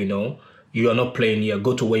two up, you know. You are not playing here.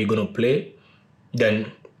 Go to where you're going to play.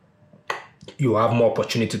 Then you have more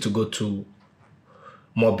opportunity to go to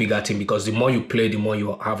more bigger team because the more you play, the more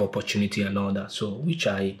you have opportunity and all that. So, which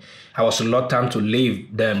I was reluctant to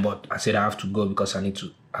leave them, but I said I have to go because I need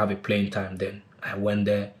to have a playing time. Then I went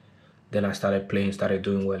there. Then I started playing, started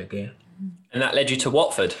doing well again. And that led you to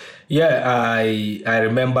Watford? Yeah, I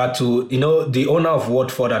remember you know, the owner of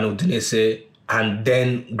Watford and Udinese and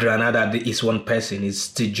then Granada is one person, it's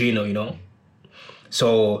Tigino, you know.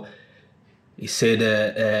 So he said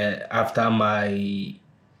after I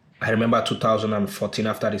remember 2014,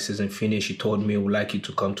 after the season finished, he told me, we'd like you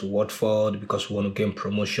to come to Watford because we want to gain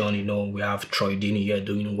promotion. You know, we have Troy Deeney here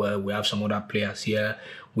doing well. We have some other players here.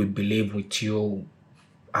 We believe with you,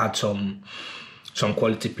 add some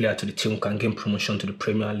quality player to the team, can gain promotion to the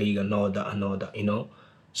Premier League and all that, you know.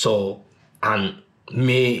 So, and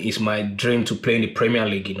me, it's my dream to play in the Premier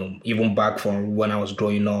League, you know, even back from when I was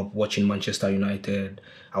growing up, watching Manchester United.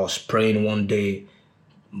 I was praying one day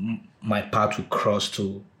my path would cross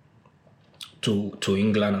to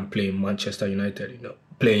England and play in Manchester United, you know,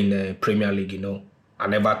 play in the Premier League, you know. I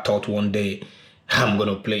never thought one day I'm going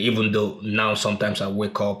to play, even though now sometimes I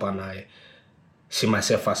wake up and I see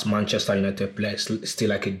myself as Manchester United player. It's still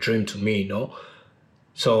like a dream to me, you know.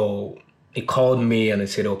 So he called me and he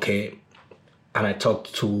said, okay. And I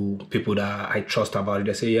talked to people that I trust about it.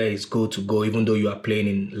 They say, yeah, it's good to go, even though you are playing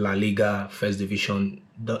in La Liga, First Division.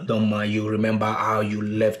 Don't mind. You remember how you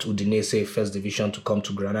left Udinese, First Division, to come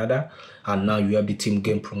to Granada, and now you have the team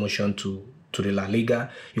gain promotion to the La Liga.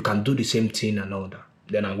 You can do the same thing and all that.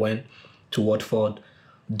 Then I went to Watford,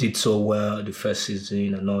 did so well the first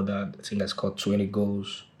season and all that. I think I scored 20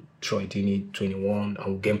 goals, Troy Deeney 21,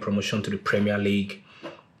 and we gained promotion to the Premier League.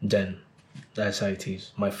 Then that's how it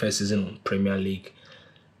is. My first season on Premier League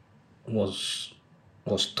was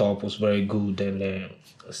top, was very good. And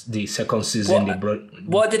the second season they brought.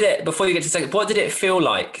 Before you get to second, what did it feel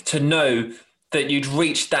like to know that you'd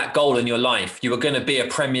reached that goal in your life? You were going to be a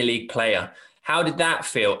Premier League player. How did that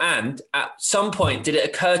feel? And at some point, did it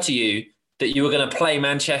occur to you that you were going to play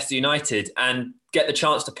Manchester United and get the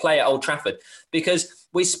chance to play at Old Trafford? Because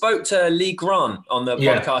we spoke to Lee Grant on the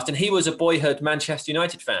podcast, and he was a boyhood Manchester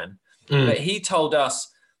United fan. But he told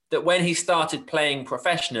us that when he started playing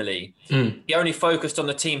professionally, he only focused on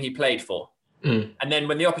the team he played for. And then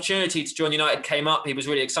when the opportunity to join United came up, he was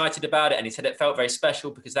really excited about it. And he said it felt very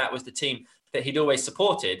special because that was the team that he'd always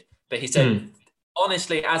supported. But he said,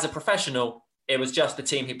 honestly, as a professional, it was just the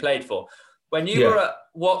team he played for. When you were at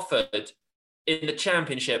Watford, in the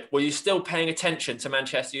Championship, were you still paying attention to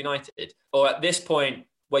Manchester United? Or at this point,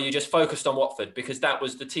 were you just focused on Watford because that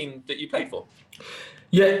was the team that you played for?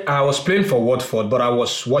 Yeah, I was playing for Watford, but I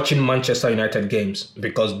was watching Manchester United games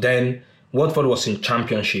because then Watford was in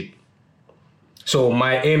Championship. So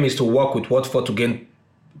my aim is to work with Watford to gain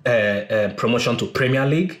promotion to Premier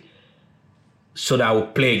League so that I will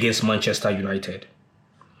play against Manchester United.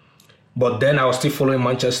 But then I was still following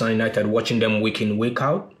Manchester United, watching them week in, week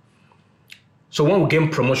out. So when we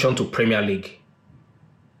gained promotion to Premier League,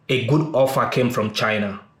 a good offer came from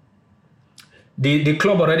China. The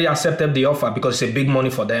club already accepted the offer because it's a big money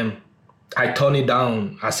for them. I turned it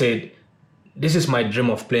down. I said, this is my dream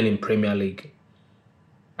of playing in Premier League.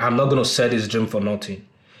 I'm not going to sell this dream for nothing.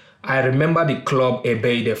 I remember the club,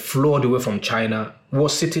 Ebay, they flew all the way from China,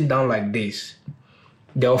 was sitting down like this.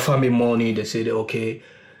 They offered me money. They said, okay,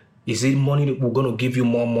 is it money? We're going to give you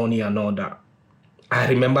more money and all that. I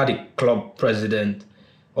remember the club president,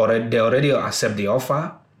 they already accept the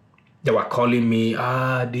offer. They were calling me,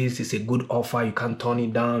 this is a good offer. You can't turn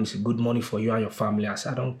it down. It's good money for you and your family. I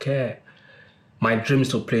said, I don't care. My dream is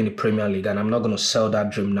to play in the Premier League, and I'm not going to sell that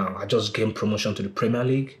dream now. I just gained promotion to the Premier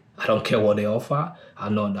League. I don't care what they offer. I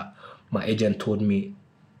know that. My agent told me,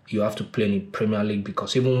 you have to play in the Premier League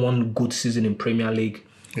because even one good season in Premier League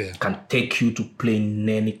can take you to play in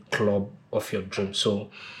any club of your dream. So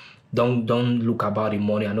don't look about the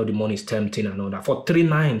money. I know the money is tempting and all that. For 3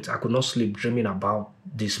 nights, I could not sleep dreaming about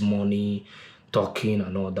this money, talking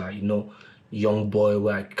and all that. You know, young boy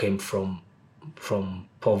where I came from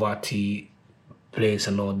poverty place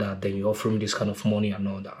and all that. Then you offer me this kind of money and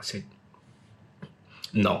all that. I said,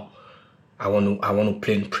 no, I want to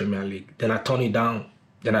play in Premier League. Then I turned it down.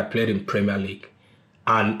 Then I played in Premier League.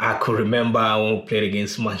 And I could remember I want to play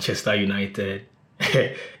against Manchester United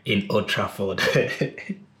in Old Trafford.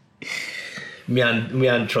 Me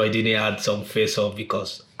and Troy Deeney had some face-off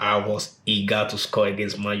because I was eager to score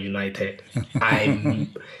against Man United. I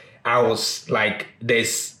was like,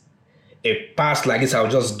 there's a pass like this,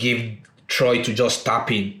 I'll just give Troy to just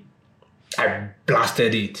tap in. I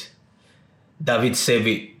blasted it. David saved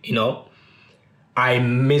it, you know. I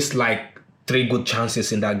missed like 3 good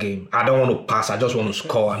chances in that game. I don't want to pass, I just want to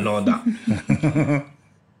score and all that.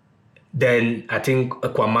 Then I think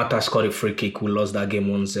Kwamata scored a free kick. We lost that game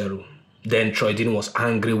 1-0. Then Troy Deeney was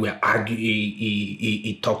angry. We argued.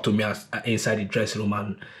 He talked to me inside the dressing room,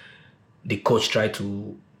 and the coach tried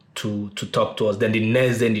to talk to us. Then the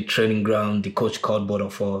next day in the training ground, the coach called both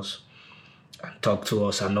of us and talked to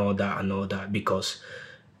us and all that because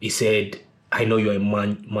he said, I know you're a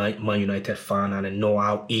Man United fan, and I know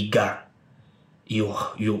how eager you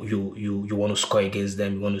want to score against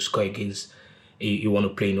them. You want to score against. You want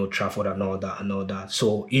to play in Old Trafford and all that.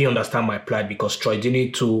 So he understand my plight because Troy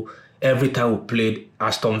Deeney too, every time we played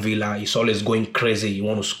Aston Villa, he's always going crazy. He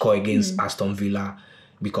want to score against Aston Villa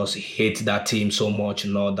because he hates that team so much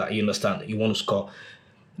and all that. You understand? He want to score.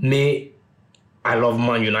 Me, I love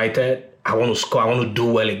Man United. I want to score. I want to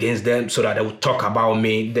do well against them so that they will talk about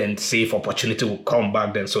me, then see if opportunity will come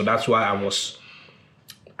back then. So that's why I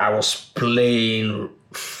was playing,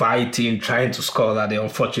 fighting, trying to score that day.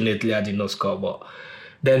 Unfortunately, I did not score. But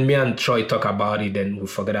then me and Troy talk about it, then we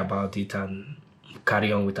forget about it and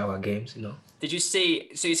carry on with our games, you know. Did you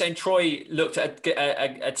see, so you're saying Troy looked at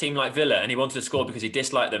a team like Villa and he wanted to score because he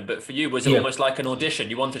disliked them, but for you, was it almost like an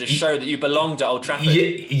audition? You wanted to show that you belonged at Old Trafford?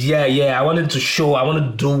 Yeah. I wanted to show, I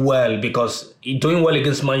wanted to do well because doing well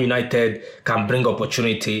against Man United can bring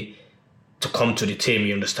opportunity to come to the team,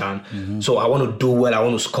 you understand? Mm-hmm. So I want to do well, I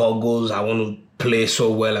want to score goals, I want to play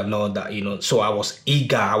so well and all that, you know. So I was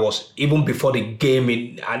eager. Even before the game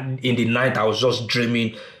in the night, I was just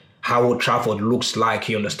dreaming how Old Trafford looks like,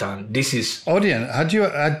 you understand? This is... Odion,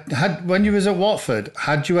 had when you was at Watford,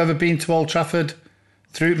 had you ever been to Old Trafford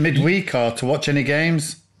through midweek or to watch any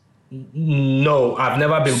games? No, I've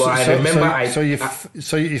never been, but I remember...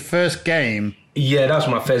 So your first game... Yeah, that's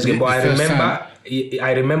my first game, but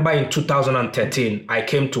I remember in 2013, I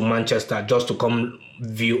came to Manchester just to come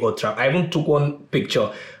view Old Trafford. I even took one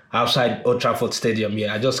picture outside Old Trafford Stadium.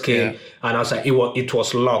 Yeah, I just came and outside it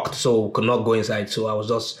was locked, so we could not go inside. So I was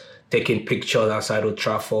just taking pictures outside Old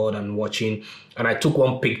Trafford and watching. And I took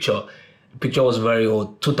one picture. The picture was very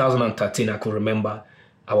old. 2013, I could remember.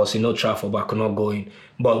 I was in Old Trafford, but I could not go in.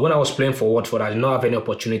 But when I was playing for Watford, I did not have any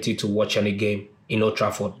opportunity to watch any game in Old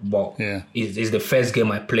Trafford. But it's the first game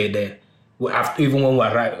I played there. Even when we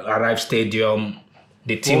arrived stadium,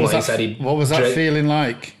 the team was inside it. What was that feeling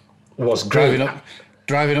like? Was great.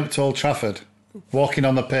 Driving up to Old Trafford, walking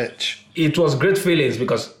on the pitch. It was great feelings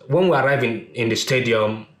because when we arrived in the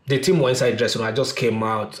stadium, the team were inside dressing room. I just came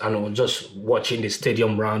out and I was just watching the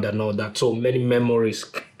stadium round and all that. So many memories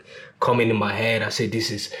coming in my head. I said,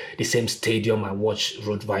 this is the same stadium I watched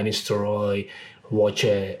Ruud van Nistelrooy, watch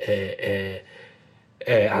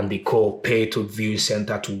Andy Cole pay to view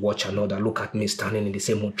center to watch another. Look at me standing in the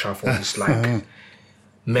same Old Trafford. It's like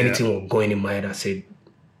many things were going in my head. I said,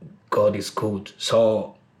 God is good.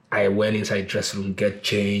 So I went inside dressing room, get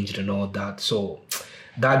changed and all that. So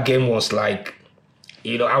that game was like,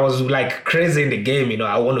 I was like crazy in the game.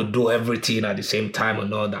 I want to do everything at the same time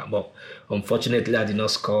and all that. But unfortunately, I did not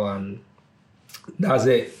score, and that's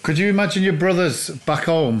it. Could you imagine your brothers back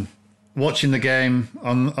home watching the game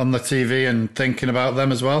on the TV and thinking about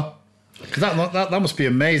them as well? Because that must be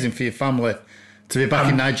amazing for your family to be back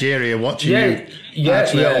in Nigeria watching you.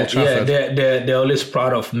 Old Trafford. They're always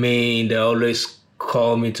proud of me. They always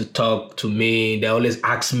call me to talk to me. They always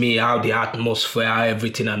ask me how the atmosphere,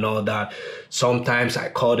 everything and all that. Sometimes I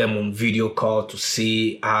call them on video call to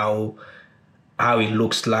see how it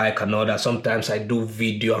looks like and all that. Sometimes I do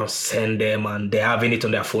video and send them, and they're having it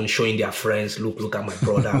on their phone, showing their friends, look at my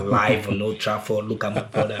brother live on Old Trafford, look at my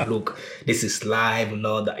brother, look, this is live and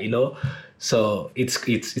all that, So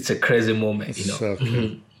it's a crazy moment, So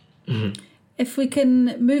cool. If we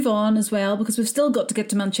can move on as well, because we've still got to get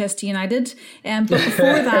to Manchester United. But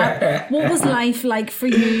before that, what was life like for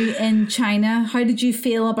you in China? How did you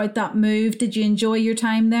feel about that move? Did you enjoy your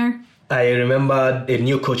time there? I remember a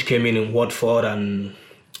new coach came in Watford and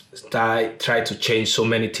tried to change so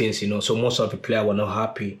many things, So most of the players were not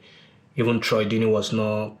happy. Even Troy Deeney was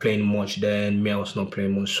not playing much then. Me, I was not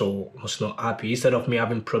playing much, so I was not happy. Instead of me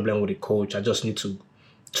having problem with the coach, I just need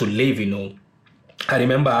to leave, I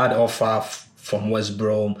remember I had offer from West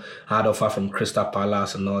Brom, I had offer from Crystal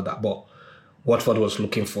Palace and all that, but Watford was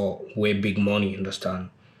looking for way big money,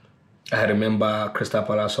 understand? I remember Crystal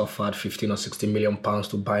Palace offered 15 or 16 million pounds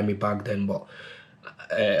to buy me back then, but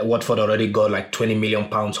Watford already got like 20 million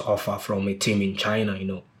pounds offer from a team in China,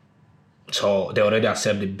 So they already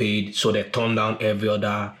accepted the bid, so they turned down every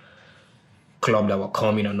other club that were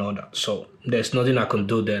coming and all that. So there's nothing I can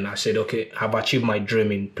do then. I said, okay, I've achieved my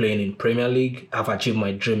dream in playing in Premier League. I've achieved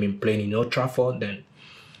my dream in playing in Old Trafford. Then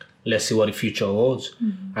let's see what the future holds.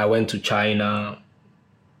 Mm-hmm. I went to China.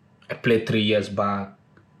 I played 3 years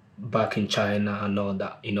back in China and all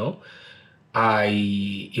that,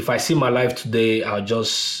 If I see my life today, I'll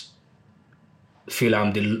just feel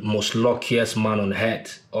I'm the most luckiest man on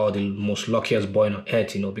earth, or the most luckiest boy on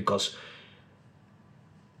earth, because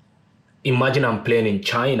imagine I'm playing in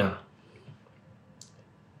China.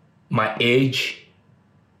 My age,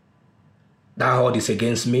 that odd is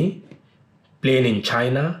against me. Playing in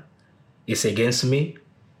China is against me.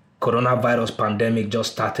 Coronavirus pandemic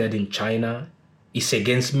just started in China. It's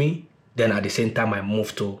against me. Then at the same time, I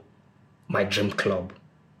moved to my dream club.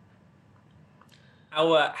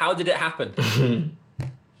 How did it happen?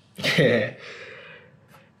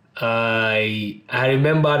 I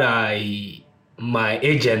remember that my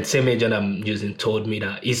agent, same agent I'm using, told me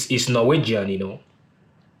that it's Norwegian,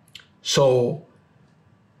 So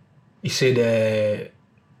he said,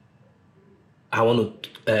 I want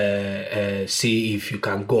to see if you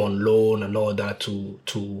can go on loan and all that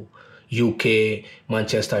to UK.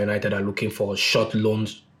 Manchester United are looking for short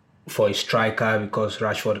loans for a striker because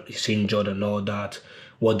Rashford is injured and all that.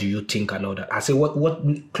 What do you think and all that? I said, what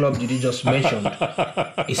club did you just mention?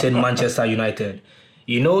 He said Manchester United.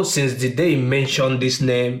 Since the day he mentioned this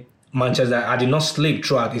name, Manchester, I did not sleep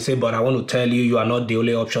throughout. He said, but I want to tell you, you are not the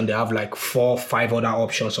only option. They have like 4 or 5 other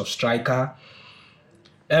options of striker.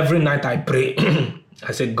 Every night I pray.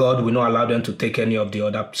 I said, God will not allow them to take any of the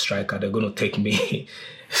other striker. They're going to take me.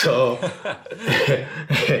 So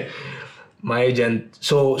my agent,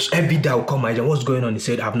 so every day I'll call my agent, what's going on? He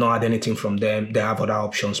said, I've not had anything from them. They have other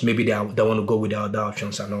options. Maybe they want to go with the other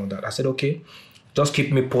options and all that. I said, okay, just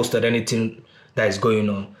keep me posted, anything that is going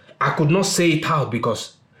on. I could not say it out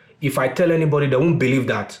because if I tell anybody, they won't believe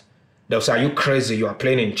that. They'll say, are you crazy? You are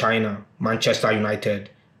playing in China, Manchester United,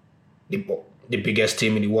 the biggest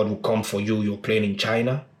team in the world will come for you. You're playing in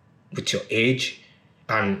China with your age.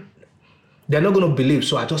 And they're not going to believe.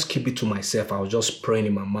 So I just keep it to myself. I was just praying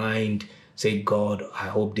in my mind, say, God, I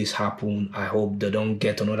hope this happens. I hope they don't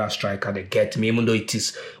get another striker. They get me, even though it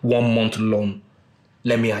is 1 month long.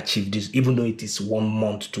 Let me achieve this. Even though it is 1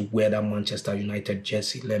 month to wear that Manchester United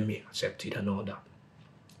jersey, let me accept it and all that.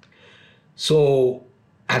 So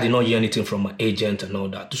I did not hear anything from my agent and all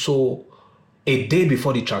that. So a day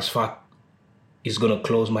before the transfer is going to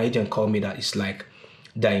close, my agent called me that it's like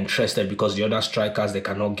they're interested because the other strikers, they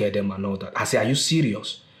cannot get them and all that. I said, are you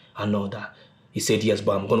serious? And all that. He said, yes,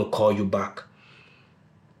 but I'm going to call you back.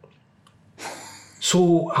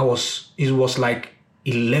 So it was like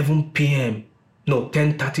 11 p.m. No,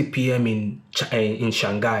 10:30 p.m. in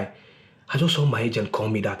Shanghai. I just saw my agent call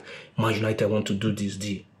me that Man United want to do this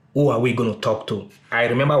deal. Who are we going to talk to? I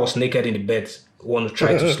remember I was naked in the bed, want to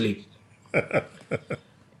try to sleep.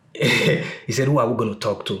 He said, who are we going to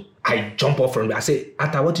talk to? I jump off from there. I said,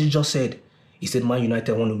 Atta, what you just said? He said, Man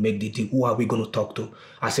United want to make the deal. Who are we going to talk to?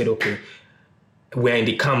 I said, okay. We're in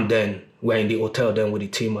the camp then. We're in the hotel then with the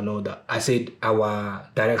team and all that. I said, our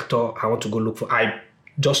director, I want to go look for... I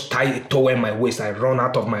just tie a towel in my waist. I run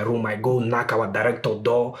out of my room. I go knock our director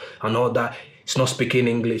door and all that. He's not speaking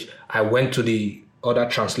English. I went to the other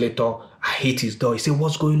translator. I hit his door. He said,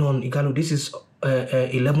 what's going on, Ighalo? This is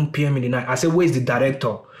 11 p.m. in the night. I said, where's the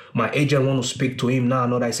director? My agent want to speak to him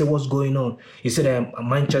now. I said, what's going on? He said,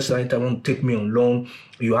 Manchester United want to take me on loan.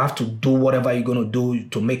 You have to do whatever you're going to do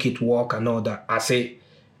to make it work and all that. I said,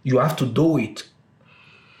 you have to do it.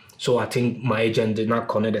 So I think my agent did not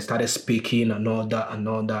connect. They started speaking and all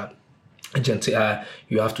that. Agent said,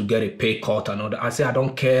 you have to get a pay cut and all that. I said, I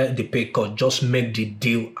don't care the pay cut. Just make the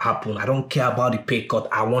deal happen. I don't care about the pay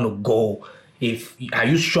cut. I want to go. Are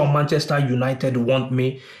you sure Manchester United want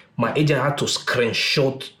me? My agent had to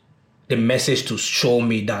screenshot the message to show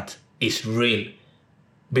me that it's real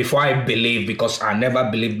before I believe, because I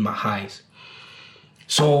never believed my eyes.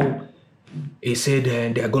 So he said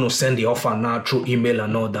they're going to send the offer now through email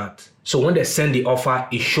and all that. So when they send the offer,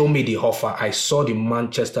 he showed me the offer. I saw the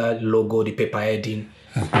Manchester logo, the paper heading.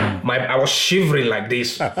 I was shivering like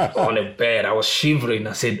this on the bed. I was shivering.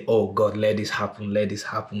 I said, oh God, let this happen, let this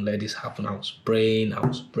happen, let this happen. I was praying.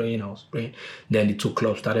 Then the two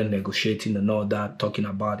clubs started negotiating and all that, talking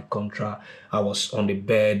about the contract. I was on the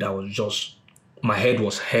bed. My head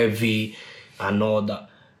was heavy and all that.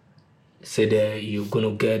 Said, you're going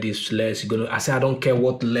to get this less. I said, I don't care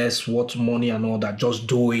what less, what money and all that. Just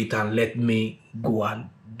do it and let me go and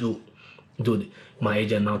do it. My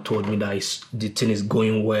agent now told me that the thing is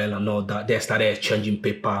going well and all that. They started exchanging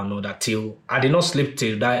paper and all that till... I did not sleep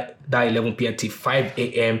till that 11 p.m. till 5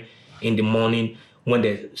 a.m. in the morning when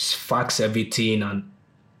they faxed everything, and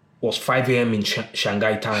it was 5 a.m. in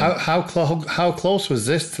Shanghai time. How close was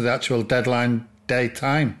this to the actual deadline day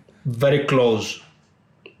time? Very close.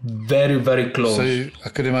 Very, very close. So I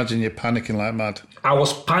could imagine you're panicking like mad. I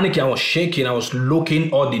was panicking. I was shaking. I was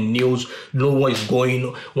looking all the news, know what is going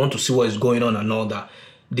on, want to see what is going on and all that.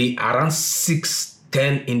 Around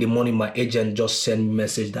 6:10 in the morning, my agent just sent me a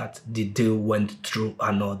message that the deal went through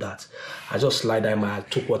and all that. I just lie down. I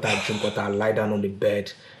took water, I drink water, I lie down on the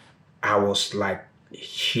bed. I was like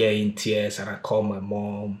shedding tears, and I called my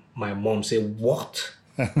mom. My mom said, what?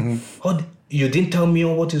 You didn't tell me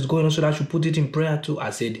what is going on so that I should put it in prayer too. I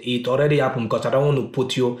said, it already happened, because I don't want to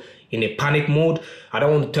put you in a panic mode. I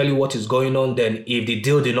don't want to tell you what is going on. Then if the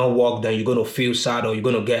deal did not work, then you're going to feel sad or you're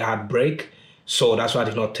going to get heartbreak. So that's why I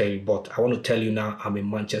did not tell you. But I want to tell you now, I'm a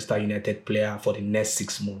Manchester United player for the next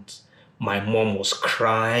 6 months. My mom was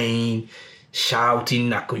crying,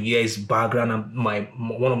 shouting. I could hear his background. And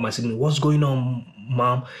one of my siblings, what's going on,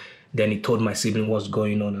 Mom? Then he told my sibling what's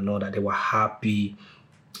going on and all that. They were happy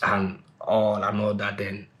and all that.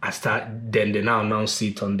 Then then they now announce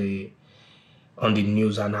it on the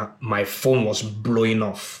news, and my phone was blowing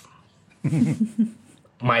off.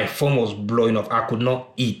 My phone was blowing off. I could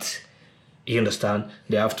not eat. You understand?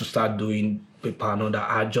 They have to start doing paper and all that.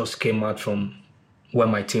 I just came out from where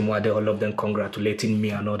my team were there, all of them congratulating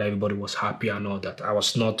me and all that. Everybody was happy and all that. I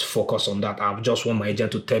was not focused on that. I just want my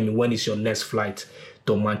agent to tell me, when is your next flight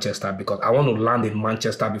to Manchester? Because I want to land in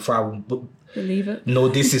Manchester before I will believe it. No,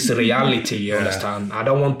 this is reality, you understand? I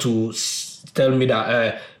don't want to tell me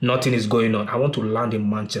that nothing is going on. I want to land in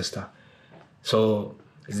Manchester. So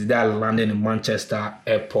is that landing in Manchester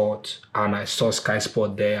airport, and I saw Sky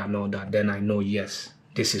Sport there and all that. Then I know, yes,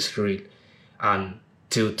 this is real. And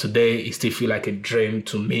till today, it still feels like a dream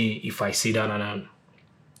to me if I sit down and I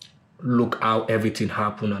look how everything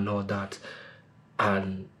happened and all that.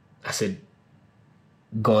 And I said,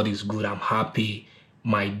 God is good. I'm happy.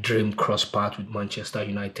 My dream crossed path with Manchester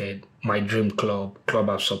United. My dream club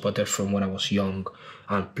I've supported from when I was young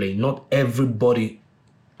and playing. Not everybody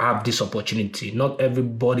have this opportunity. Not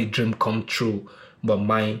everybody dream come true, but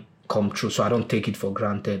mine come true. So I don't take it for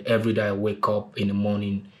granted. Every day I wake up in the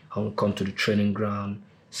morning, I will come to the training ground,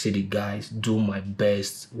 see the guys, do my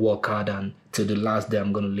best, work hard, and till the last day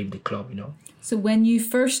I'm going to leave the club, you know. So when you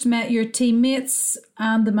first met your teammates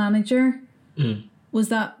and the manager, was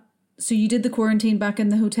that So you did the quarantine back in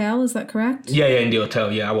the hotel, is that correct? Yeah, in the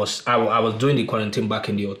hotel. Yeah, I was doing the quarantine back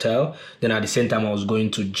in the hotel. Then at the same time, I was going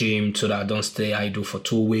to gym so that I don't stay idle for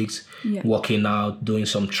 2 weeks, working out, doing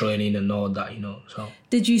some training and all that, So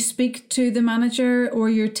did you speak to the manager or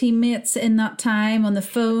your teammates in that time on the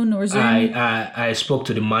phone or Zoom? I spoke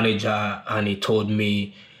to the manager and he told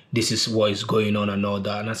me this is what is going on and all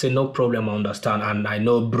that. And I said, no problem, I understand. And I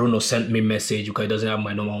know Bruno sent me a message because he doesn't have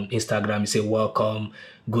my number on Instagram. He said, welcome,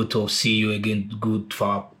 good to see you again, good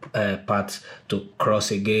for our path to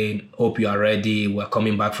cross again. Hope you are ready. We're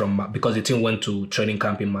coming back because the team went to training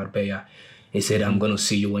camp in Marbella. He said, I'm going to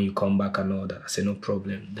see you when you come back and all that. I said, no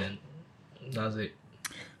problem. Then that's it.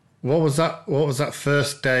 What was that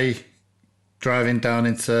first day driving down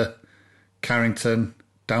into Carrington,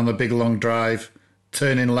 down the big long drive,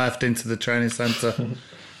 turning left into the training centre?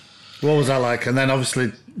 What was that like? And then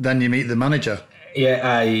obviously, then you meet the manager.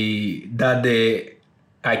 Yeah, that day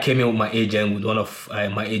I came in with my agent, with one of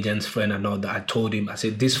my agent's friend and all that. I told him, I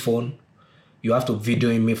said, this phone, you have to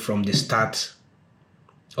video me from the start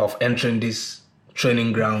of entering this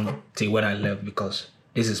training ground till when I left, because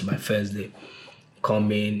this is my first day.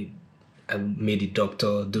 Come in, I made the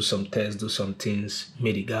doctor do some tests, do some things,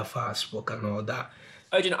 made the gaffer, spoke and all that.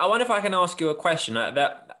 Odion, I wonder if I can ask you a question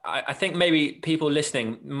that I think maybe people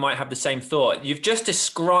listening might have the same thought. You've just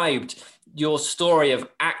described your story of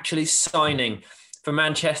actually signing for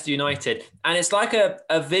Manchester United. And it's like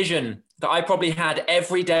a vision that I probably had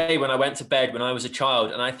every day when I went to bed when I was a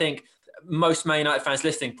child. And I think most Man United fans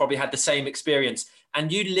listening probably had the same experience.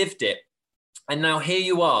 And you lived it. And now here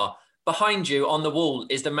you are. Behind you on the wall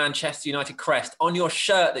is the Manchester United crest. On your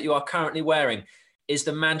shirt that you are currently wearing is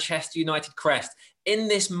the Manchester United crest. In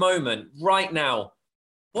this moment, right now,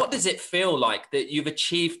 what does it feel like that you've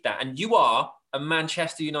achieved that? And you are a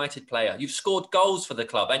Manchester United player. You've scored goals for the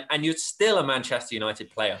club and you're still a Manchester United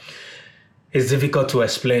player. It's difficult to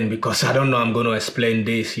explain because I don't know I'm going to explain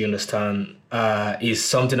this, you understand? It's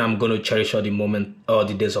something I'm going to cherish all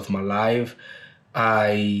the days of my life.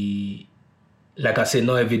 Like I said,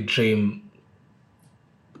 not every dream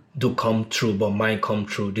do come true, but mine come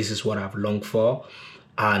true. This is what I've longed for.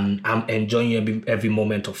 And I'm enjoying every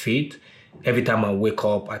moment of it. Every time I wake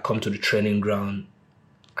up, I come to the training ground,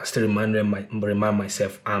 I still remind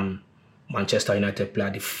myself I'm Manchester United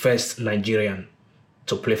player, the first Nigerian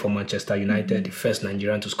to play for Manchester United, the first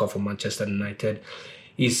Nigerian to score for Manchester United.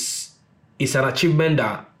 It's an achievement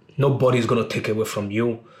that nobody's going to take away from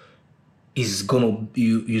you. It's going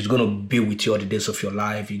to be with you all the days of your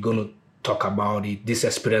life. You're going to talk about it. This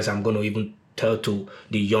experience I'm going to even tell to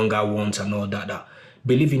the younger ones and all that.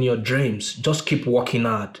 Believe in your dreams. Just keep working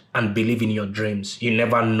hard and believe in your dreams. You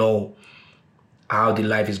never know how the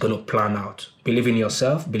life is going to plan out. Believe in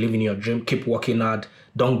yourself, believe in your dream, keep working hard.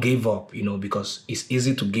 Don't give up, because it's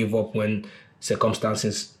easy to give up when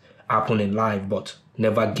circumstances happen in life, but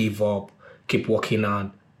never give up, keep working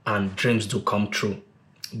hard, and dreams do come true.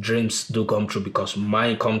 Dreams do come true because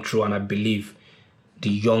mine come true, and I believe the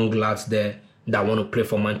young lads there that want to play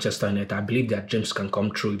for Manchester United, I believe their dreams can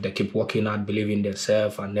come true if they keep working hard, believe in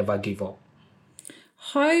themselves, and never give up.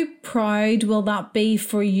 How proud will that be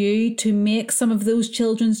for you to make some of those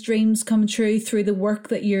children's dreams come true through the work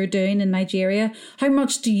that you're doing in Nigeria? How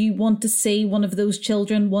much do you want to see one of those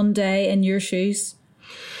children one day in your shoes?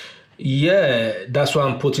 Yeah, that's why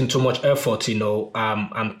I'm putting too much effort.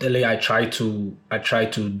 I'm telling you, I try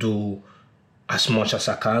to do as much as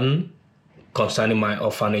I can concerning my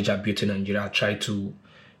orphanage I built in Nigeria. I try to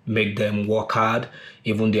make them work hard.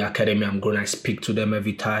 Even the academy I'm going, I speak to them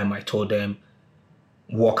every time. I told them,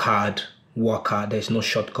 work hard. There's no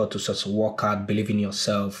shortcut to such. Work hard, believe in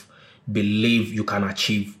yourself, believe you can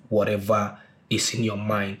achieve whatever is in your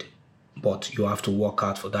mind, but you have to work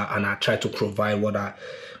hard for that. And I try to provide what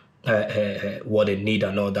they need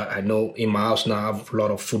and all that. I know in my house now I have a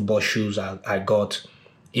lot of football shoes I got,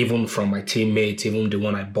 even from my teammates, even the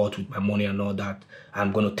one I bought with my money and all that.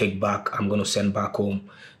 I'm going to take back, I'm going to send back home.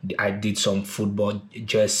 I did some football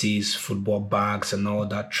jerseys, football bags and all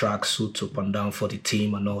that, track suits up and down for the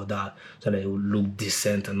team and all that, so they will look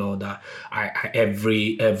decent and all that. I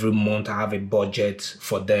every month I have a budget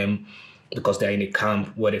for them because they're in a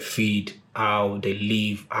camp where they feed, how they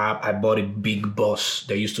live. I bought a big bus.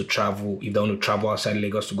 They used to travel, if they want to travel outside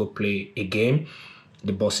Lagos to go play a game,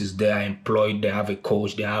 the bus is there. I employed, they have a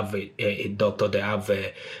coach, they have a doctor,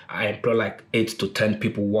 I employ like 8 to 10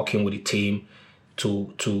 people working with the team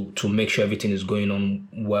to make sure everything is going on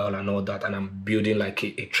well and all that. And I'm building like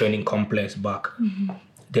a training complex back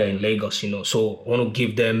there in Lagos, So I want to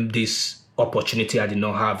give them this opportunity I did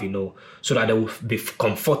not have, so that they will be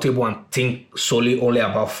comfortable and think solely only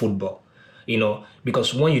about football.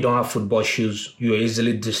 because when you don't have football shoes, you're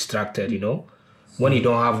easily distracted, When you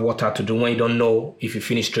don't have water to drink, when you don't know if you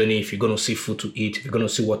finish training, if you're going to see food to eat, if you're going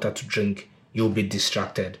to see water to drink, you'll be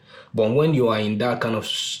distracted. But when you are in that kind of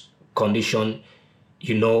condition,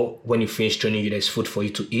 when you finish training, there's food for you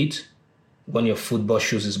to eat. When your football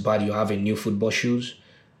shoes is bad, you have a new football shoes,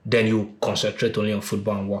 then you concentrate only on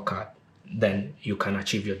football and work hard. Then you can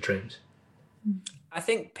achieve your dreams. I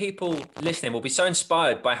think people listening will be so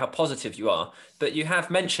inspired by how positive you are, but you have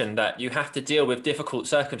mentioned that you have to deal with difficult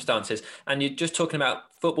circumstances, and you're just talking about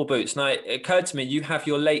football boots. Now, it occurred to me, you have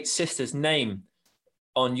your late sister's name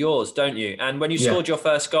on yours, don't you? And when you scored your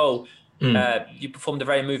first goal, you performed a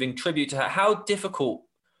very moving tribute to her. How difficult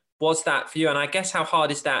was that for you? And I guess how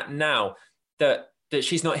hard is that now that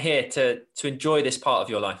she's not here to enjoy this part of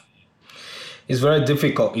your life? It's very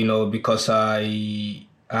difficult, because I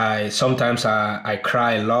sometimes I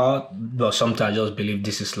cry a lot, but sometimes I just believe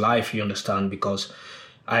this is life, you understand? Because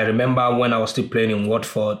I remember when I was still playing in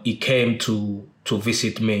Watford, he came to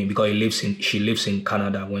visit me because she lives in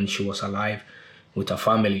Canada when she was alive with her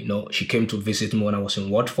family. She came to visit me when I was in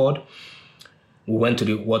Watford. We went to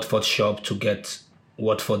the Watford shop to get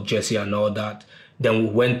Watford jersey and all that. Then we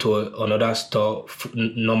went to another store,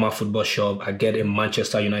 normal football shop. I get a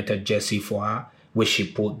Manchester United jersey for her, which she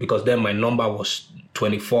put, because then my number was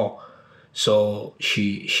 24. So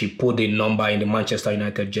she put the number in the Manchester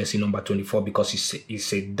United jersey, number 24, because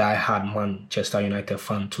he's a die-hard Manchester United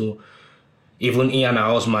fan too. Even Ian, her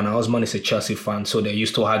husband is a Chelsea fan, so they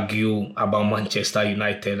used to argue about Manchester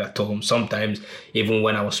United at home. Sometimes, even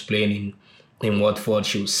when I was playing in Watford,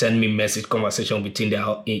 she would send me message conversation between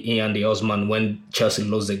Ian and the husband when Chelsea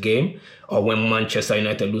lose the game, or when Manchester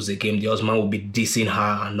United lose the game, the husband would be dissing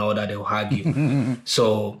her and all that, they will argue.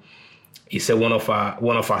 So he said one of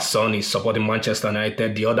our son is supporting Manchester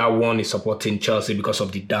United, the other one is supporting Chelsea because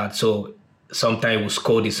of the dad. So sometimes he will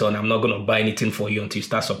scold his son, I'm not going to buy anything for you until you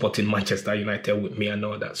start supporting Manchester United with me and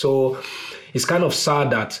all that. So it's kind of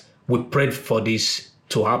sad that we prayed for this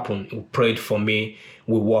to happen. We prayed for me.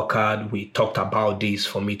 We worked hard. We talked about this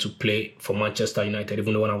for me to play for Manchester United.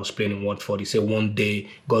 Even when I was playing in Watford, he said one day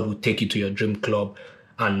God will take you to your dream club.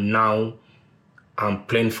 And now I'm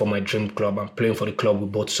playing for my dream club. I'm playing for the club we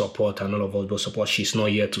both support, and all of us both support. She's not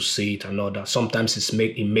here to see it and all that. Sometimes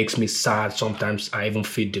it makes me sad. Sometimes I even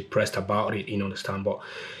feel depressed about it, you understand? But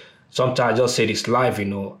sometimes I just say this live, I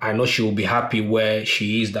know she will be happy where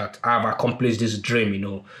she is, that I've accomplished this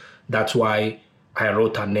dream, That's why I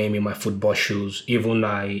wrote her name in my football shoes. Even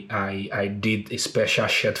I did a special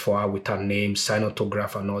shirt for her with her name, sign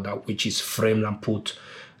autograph and all that, which is framed and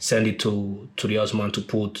send it to the husband to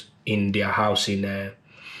put in their house in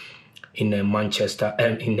Manchester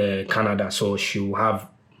and in Canada. So she will have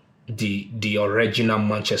the original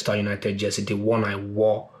Manchester United jersey, the one I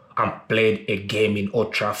wore and played a game in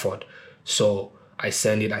Old Trafford. So I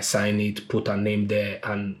send it, I sign it, put her name there,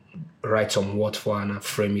 and write some words for her, and I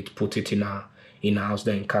frame it, put it in her house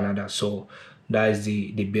there in Canada. So that is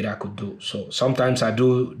the bit I could do. So sometimes I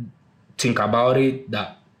do think about it,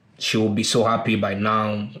 that she will be so happy by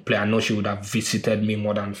now. I know she would have visited me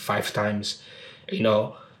more than 5 times,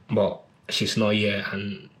 but she's not here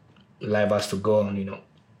and life has to go on,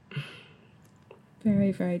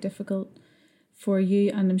 Very, very difficult for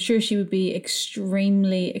you. And I'm sure she would be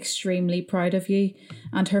extremely, extremely proud of you,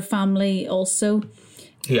 and her family also.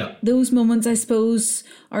 Yeah. Those moments, I suppose,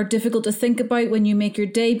 are difficult to think about when you make your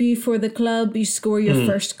debut for the club, you score your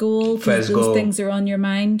first goal, because those things are on your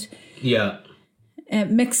mind. Yeah.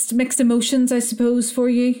 Mixed emotions, I suppose, for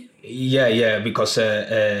you. Yeah, because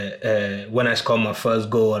when I scored my first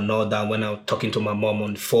goal and all that, when I was talking to my mom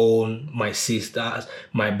on the phone, my sisters,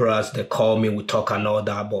 my brothers, they call me, we talk and all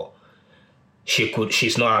that, but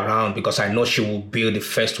she's not around, because I know she will be the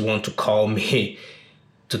first one to call me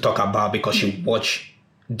to talk about, because she watch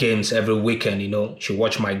games every weekend, She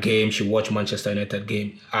watch my game, she watch Manchester United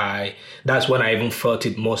game. That's when I even felt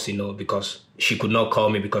it most, because she could not call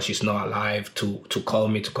me because she's not alive to call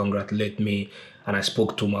me to congratulate me. And I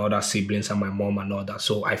spoke to my other siblings and my mom and all that.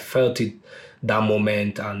 So I felt it that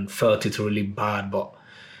moment and felt it really bad, but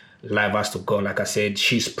life has to go. Like I said,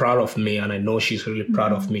 she's proud of me, and I know she's really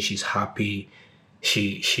proud of me. She's happy.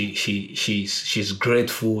 She's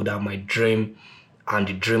grateful that my dream and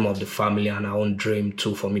the dream of the family and our own dream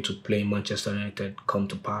too, for me to play in Manchester United, come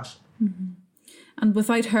to pass. Mm-hmm. And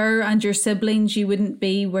without her and your siblings, you wouldn't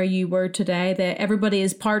be where you were today. Everybody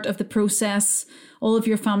is part of the process, all of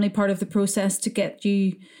your family part of the process to get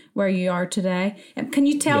you where you are today. Can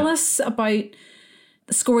you tell us about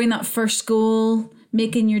scoring that first goal,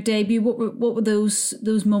 making your debut? What were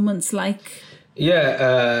those moments like?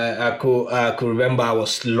 Yeah, I could remember I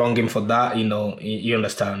was longing for that, you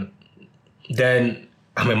understand. Then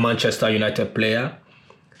I'm a Manchester United player.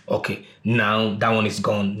 Okay, now that one is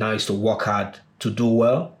gone. Now it's to work hard, to do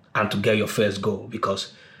well, and to get your first goal,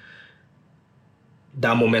 because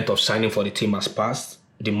that moment of signing for the team has passed.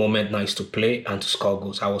 The moment now is to play and to score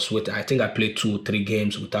goals. I was waiting. I think I played 2 or 3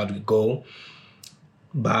 games without a goal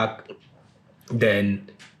back. Then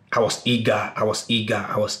I was eager.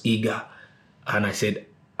 And I said,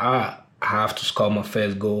 I have to score my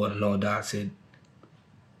first goal and all that. I said,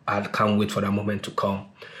 I can't wait for that moment to come.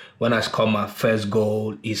 When I scored my first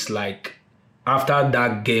goal, it's like, after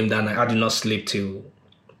that game, that night, I did not sleep till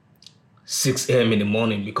 6 a.m. in the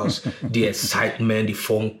morning, because the excitement, the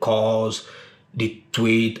phone calls, the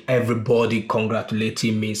tweet, everybody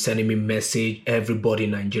congratulating me, sending me message, everybody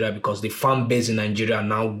in Nigeria, because the fan base in Nigeria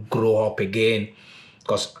now grow up again,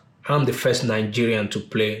 because I'm the first Nigerian to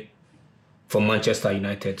play for Manchester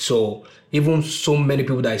United. So even so many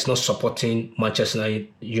people that is not supporting Manchester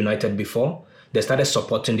United before, they started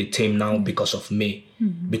supporting the team now because of me,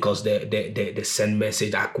 because they send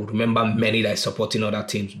message. I could remember many that are supporting other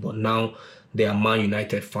teams, but now they are Man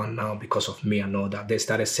United fan now because of me and all that. They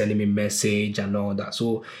started sending me message and all that.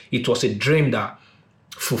 So it was a dream that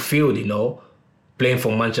fulfilled, playing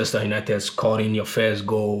for Manchester United, scoring your first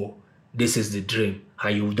goal. This is the dream,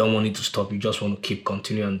 and you don't want it to stop. You just want to keep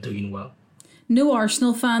continuing and doing well. No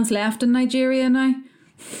Arsenal fans left in Nigeria now.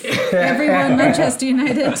 Everyone Manchester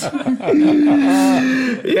United.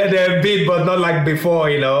 Yeah, they're a bit, but not like before,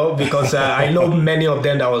 because I know many of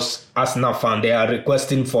them that was Arsenal fan. They are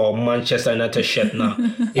requesting for Manchester United shirt now.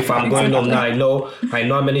 If I'm going home now, I know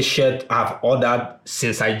how many shirts I've ordered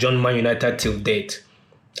since I joined Man United till date.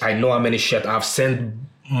 I know how many shirts I've sent.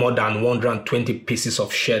 More than 120 pieces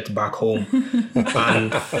of shirt back home.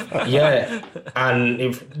 And and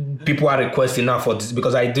if people are requesting now for this,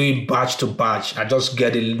 because I do it batch to batch, I just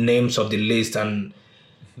get the names of the list and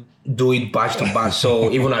do it batch to batch. So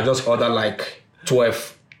even I just ordered like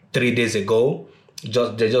 12 3 days ago.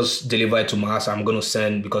 They just deliver it to my house. I'm gonna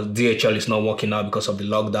send, because DHL is not working out because of the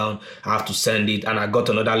lockdown. I have to send it, and I got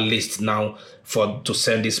another list now to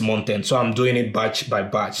send this month end. So I'm doing it batch by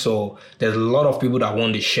batch. So there's a lot of people that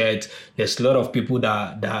want the shirt. There's a lot of people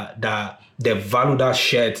that they value that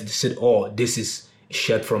shirt. They said, "Oh, this is a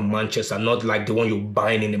shirt from Manchester, not like the one you're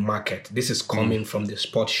buying in the market. This is coming from the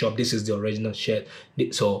sports shop. This is the original shirt."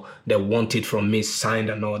 So they want it from me,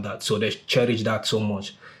 signed and all that. So they cherish that so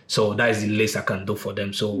much. So that is the least I can do for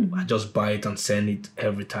them. So I just buy it and send it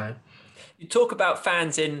every time. You talk about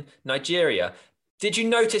fans in Nigeria. Did you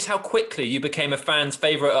notice how quickly you became a fan's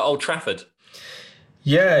favourite at Old Trafford?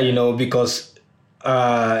 Yeah, because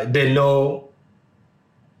they know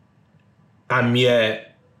I'm here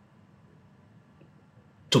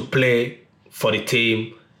to play for the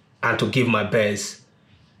team and to give my best.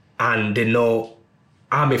 And they know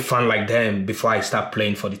I'm a fan like them before I start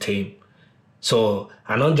playing for the team. So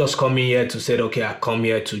I'm not just coming here to say, okay, I come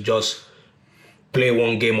here to just play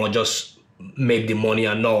one game or just make the money.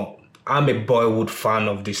 And no, I'm a boyhood fan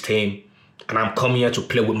of this team. And I'm coming here to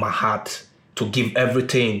play with my heart, to give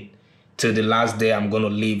everything till the last day I'm going to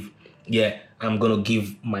leave. Yeah, I'm going to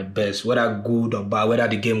give my best, whether good or bad, whether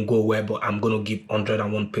the game go well, but I'm going to give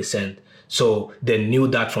 101%. So they knew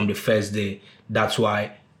that from the first day. That's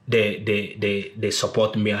why they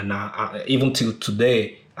support me. And even till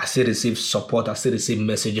today, I still receive support. I still receive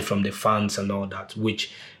messages from the fans and all that,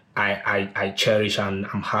 which I cherish and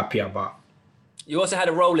I'm happy about. You also had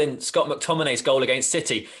a role in Scott McTominay's goal against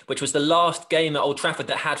City, which was the last game at Old Trafford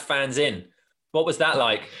that had fans in. What was that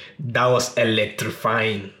like? That was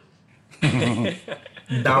electrifying.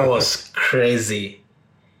 That was crazy.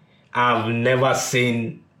 I've never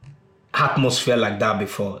seen atmosphere like that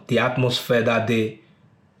before. The atmosphere that day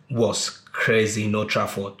was crazy in Old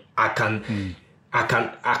Trafford.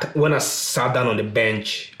 When I sat down on the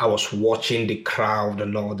bench, I was watching the crowd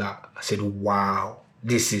and all that. I said, wow,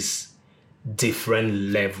 this is different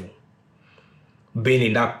level. Being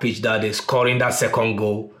in that pitch that day, scoring that second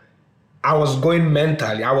goal, I was going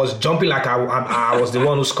mentally. I was jumping like I was the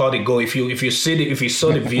one who scored the goal. If you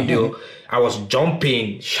saw the video, I was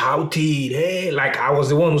jumping, shouting, hey, like I was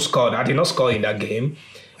the one who scored. I did not score in that game,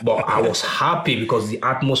 but I was happy because the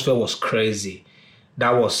atmosphere was crazy.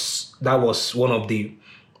 That was one of the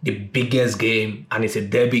biggest game, and it's a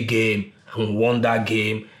derby game, and we won that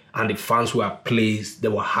game, and the fans were pleased, they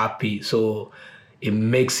were happy. So it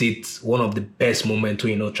makes it one of the best moments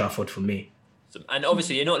in Old Trafford for me. And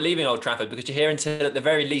obviously you're not leaving Old Trafford because you're here until at the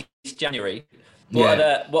very least January. What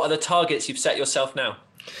are the targets you've set yourself now?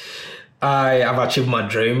 I have achieved my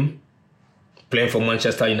dream, playing for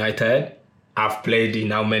Manchester United. I've played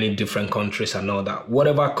in how many different countries and all that.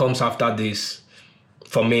 Whatever comes after this,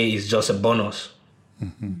 for me, is just a bonus.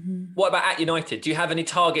 What about at United? Do you have any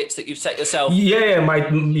targets that you've set yourself?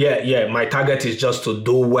 My target is just to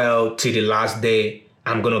do well till the last day.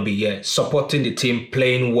 I'm gonna be supporting the team,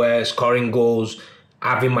 playing well, scoring goals,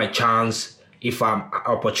 having my chance if I'm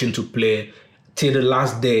opportune to play till the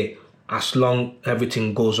last day. As long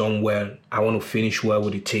everything goes on well, I want to finish well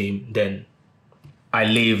with the team. Then I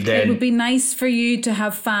leave. Then it would be nice for you to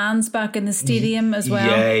have fans back in the stadium as well.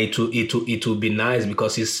 Yeah, it will be nice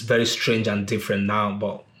because it's very strange and different now.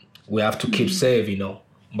 But we have to keep safe, you know.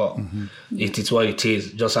 But it is what it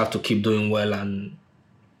is. Just have to keep doing well, and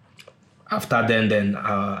after then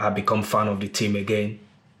I become fan of the team again.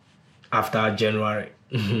 After January.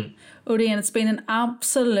 Odion, it's been an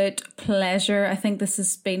absolute pleasure. I think this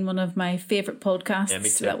has been one of my favourite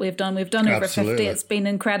podcasts that we've done. We've done over 50. It's been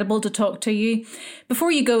incredible to talk to you.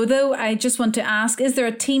 Before you go, though, I just want to ask, is there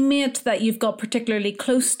a teammate that you've got particularly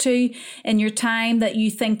close to in your time that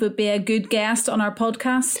you think would be a good guest on our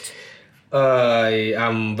podcast? I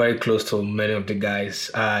am very close to many of the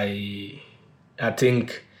guys. I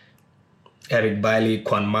think Eric Bailey,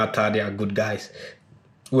 Kwan Mata, they are good guys.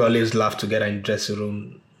 We always laugh together in the dressing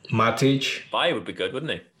room. Matic. Bailly would be good,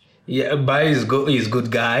 wouldn't he? Yeah, Bailly is good. He's a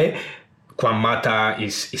good guy. Kwan Mata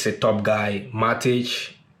is a top guy.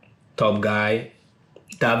 Matic, top guy.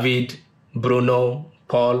 David, Bruno,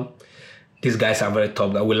 Paul. These guys are very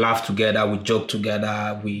top guys. We laugh together. We joke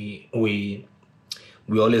together. We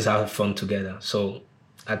always have fun together. So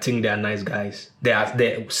I think they are nice guys.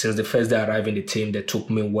 They since the first day I arrived in the team, they took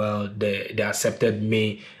me well. They accepted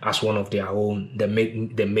me as one of their own. They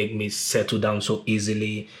make me settle down so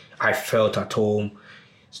easily. I felt at home.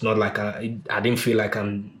 It's not like I didn't feel like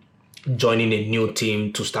I'm joining a new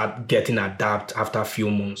team to start getting adapt after a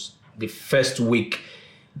few months. The first week,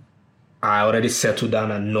 I already settled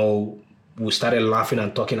down and know we started laughing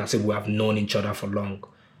and talking as if we have known each other for long.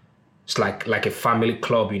 It's like a family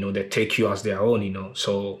club, you know, they take you as their own, you know.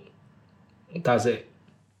 So that's it.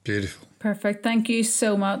 Beautiful. Perfect. Thank you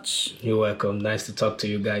so much. You're welcome. Nice to talk to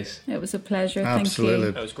you guys. It was a pleasure. Absolutely. Thank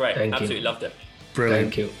you. That was great. Thank Absolutely you. Loved it.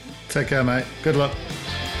 Brilliant. Thank you. Take care, mate. Good luck.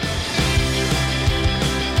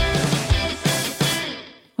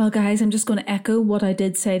 Well, guys, I'm just going to echo what I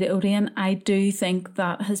did say to Odion. I do think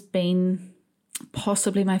that has been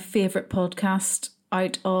possibly my favourite podcast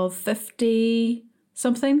out of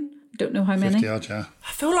 50-something. Don't know how many. 50 odd, yeah.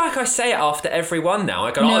 I feel like I say it after every one now.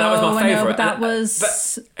 I go, that was my favourite. But that was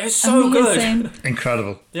but it's so amazing. good.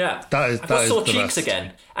 Incredible. Yeah. That I've got sore the cheeks best.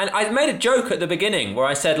 again. And I made a joke at the beginning where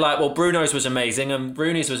I said, like, well, Bruno's was amazing and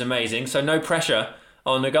Rooney's was amazing, so no pressure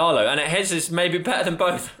on Ighalo. And his is maybe better than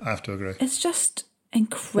both. I have to agree. It's just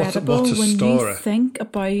incredible What a when story. you think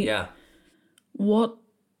about what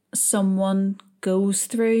someone goes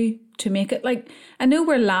through to make it. Like, I know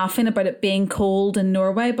we're laughing about it being cold in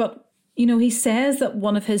Norway, but you know, he says that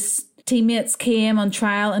one of his teammates came on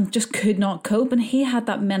trial and just could not cope, and he had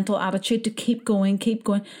that mental attitude to keep going.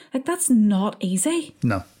 Like, that's not easy.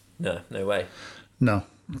 No. No way. No.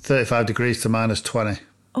 35 degrees to minus 20.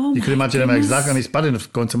 Oh, you could imagine him goodness. exactly. I mean, it's bad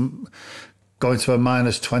enough going to a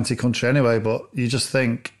minus 20 country anyway, but you just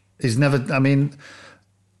think he's never, I mean,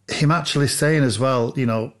 him actually saying as well, you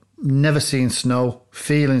know, never seen snow,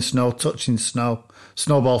 feeling snow, touching snow,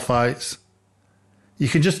 snowball fights. You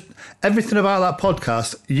could just, everything about that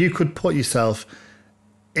podcast, you could put yourself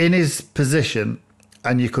in his position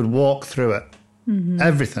and you could walk through it. Mm-hmm.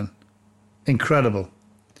 Everything. Incredible.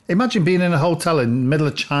 Imagine being in a hotel in the middle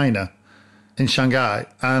of China, in Shanghai,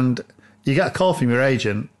 and you get a call from your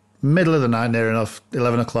agent, middle of the night, near enough,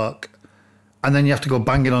 11 o'clock, and then you have to go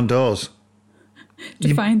banging on doors.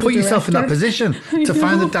 You put yourself in that position to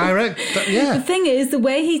find the director. Yeah. The thing is, the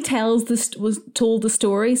way he told the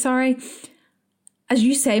story, as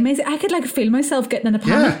you say, Maisie, I could like feel myself getting in a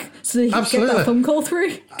panic so that he could get that phone call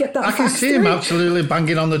through, get that I can see him absolutely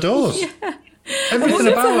banging on the doors. Yeah. Everything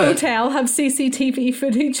about about the it. hotel have CCTV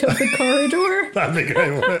footage of the corridor. That'd be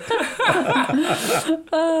great, wouldn't it?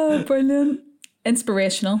 Oh, brilliant.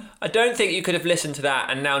 Inspirational. I don't think you could have listened to that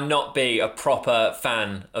and now not be a proper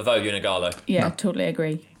fan of Odion Ighalo. Yeah, totally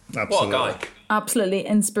agree. Absolutely. What a guy. Absolutely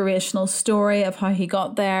inspirational story of how he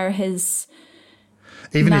got there, his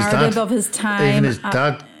even narrative his dad, of his time. Even his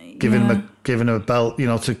dad giving him a belt, you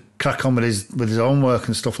know, to crack on with his own work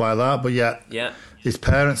and stuff like that. But yet, his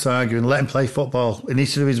parents arguing, let him play football. He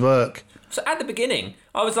needs to do his work. So at the beginning,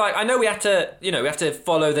 I was like, I know we have to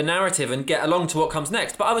follow the narrative and get along to what comes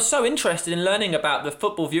next. But I was so interested in learning about the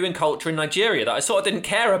football viewing culture in Nigeria that I sort of didn't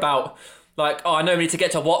care about like, oh, I know we need to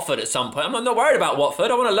get to Watford at some point. I'm not worried about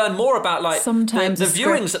Watford. I want to learn more about like Sometimes the a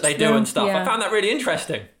viewings script, that they do though, and stuff. yeah. I found that really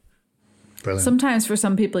interesting. Brilliant. Sometimes for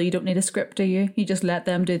some people you don't need a script, do you? You just let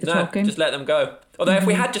them do the talking. Just let them go. Although if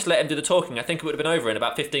we had just let him do the talking, I think it would have been over in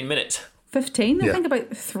about 15 minits. 15? I think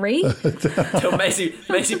about 3. Until Maisie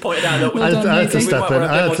pointed out that I had to we step might in. want a bit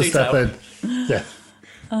I had more to detail. step in. Yeah.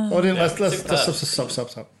 Audience, let's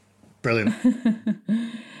stop. Brilliant. Should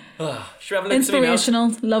we have a look at some emails?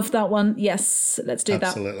 Inspirational. Love that one. Yes, let's do that.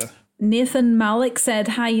 Absolutely. Nathan Malik said,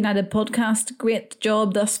 "Hi United podcast, great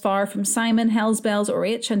job thus far from Simon, Hellsbells,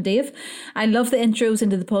 RH and Dave. I love the intros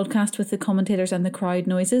into the podcast with the commentators and the crowd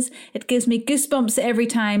noises. It gives me goosebumps every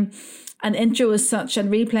time an intro is such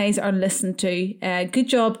and replays are listened to. Good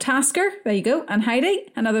job Tasker, there you go, and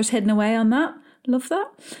Heidi and others hidden away on that. Love that.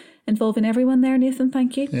 Involving everyone there, Nathan,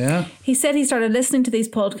 thank you." Yeah. He said he started listening to these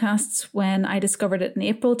podcasts when I discovered it in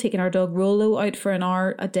April, taking our dog Rolo out for an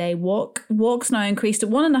hour a day walk. Walks now increased to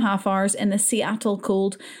 1.5 hours in the Seattle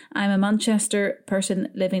cold. I'm a Manchester person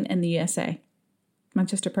living in the USA.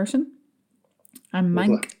 Manchester person? I'm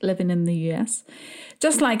Mank living in the US.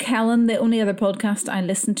 Just like Helen, the only other podcast I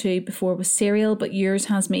listened to before was Serial, but yours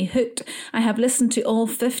has me hooked. I have listened to all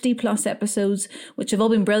 50 plus episodes, which have all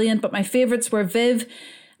been brilliant, but my favourites were Viv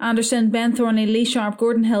Anderson, Ben Thornley, Lee Sharp,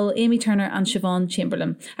 Gordon Hill, Amy Turner and Siobhan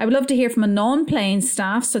Chamberlain. I would love to hear from a non-playing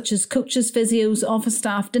staff such as coaches, physios, office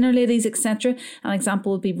staff, dinner ladies, etc. An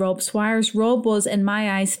example would be Rob Swires. Rob was, in my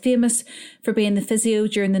eyes, famous for being the physio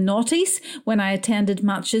during the noughties. When I attended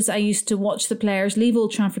matches, I used to watch the players leave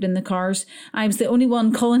Old Trafford in the cars. I was the only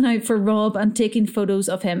one calling out for Rob and taking photos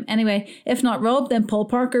of him. Anyway, if not Rob, then Paul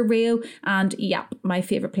Parker, Rio and Yap, my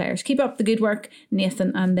favourite players. Keep up the good work,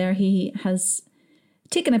 Nathan. And there he has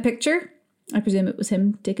taken a picture, I presume it was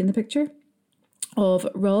him taking the picture, of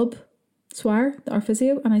Rob Swire, our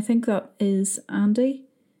physio, and I think that is Andy,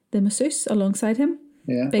 the masseuse, alongside him.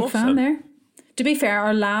 Yeah. Big fan there. To be fair,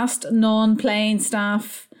 our last non-playing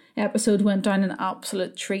staff episode went down an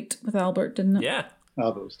absolute treat with Albert, didn't it? Yeah.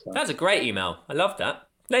 Albert. That's a great email. I love that.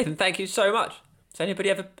 Nathan, thank you so much. Has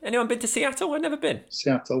anyone been to Seattle? I've never been.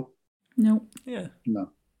 Seattle? No. Yeah. No.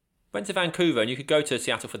 Went to Vancouver and you could go to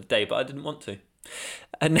Seattle for the day, but I didn't want to.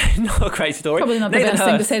 And not a great story. Probably not the Nathan best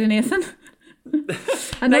thing to Hurst. say to Nathan.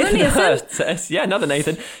 Another Nathan. Hurst says, another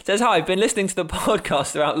Nathan says, "Hi, I've been listening to the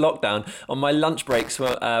podcast throughout lockdown on my lunch breaks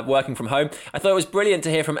working from home. I thought it was brilliant to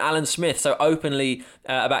hear from Alan Smith so openly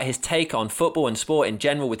about his take on football and sport in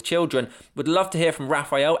general with children. Would love to hear from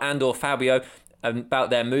Raphael and or Fabio about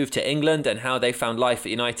their move to England and how they found life at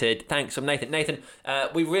United. Thanks." From Nathan. Nathan,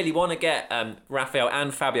 we really want to get Raphael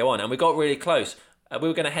and Fabio on, and we got really close. We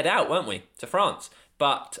were going to head out, weren't we, to France?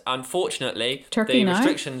 But unfortunately, Turkey the now.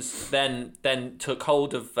 restrictions then took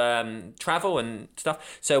hold of travel and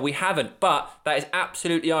stuff. So we haven't. But that is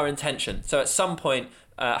absolutely our intention. So at some point,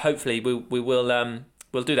 hopefully, we'll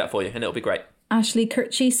do that for you, and it'll be great. Ashley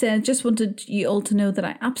Kirchie said, "Just wanted you all to know that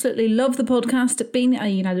I absolutely love the podcast. Been a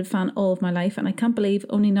United fan all of my life, and I can't believe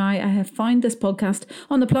only now I have found this podcast.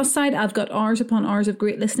 On the plus side, I've got hours upon hours of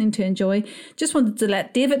great listening to enjoy. Just wanted to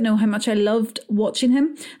let David know how much I loved watching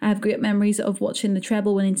him. I have great memories of watching the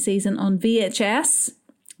treble winning season on VHS,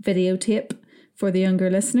 videotape for the younger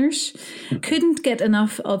listeners. Couldn't get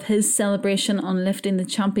enough of his celebration on lifting the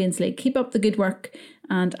Champions League. Keep up the good work."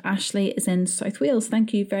 And Ashley is in South Wales.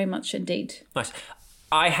 Thank you very much indeed. Nice.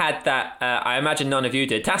 I had that, I imagine none of you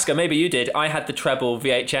did. Tasker, maybe you did. I had the treble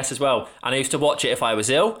VHS as well. And I used to watch it if I was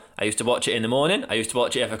ill. I used to watch it in the morning. I used to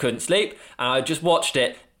watch it if I couldn't sleep. And I just watched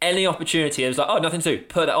it any opportunity. It was like, oh, nothing to do.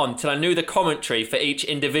 Put that on. Till I knew the commentary for each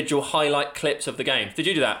individual highlight clips of the game. Did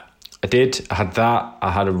you do that? I did. I had that.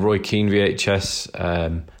 I had a Roy Keane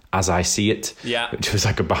VHS, As I See It, which was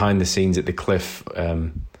like a behind the scenes at the Cliff,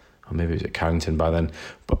 or maybe it was at Carrington by then.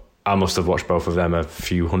 But I must have watched both of them a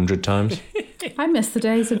few hundred times. I miss the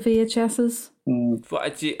days of VHSs.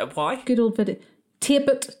 Why? Good old video. Tape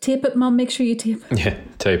it, Mum. Make sure you tape it. Yeah,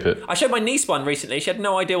 tape it. I showed my niece one recently. She had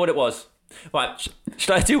no idea what it was. Right,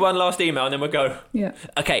 should I do one last email and then we'll go? Yeah.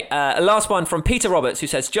 Okay, last one from Peter Roberts, who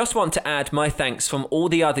says, "Just want to add my thanks from all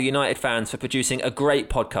the other United fans for producing a great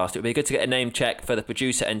podcast. It would be good to get a name check for the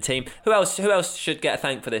producer and team." Who else should get a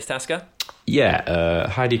thank for this, Tasker? Yeah,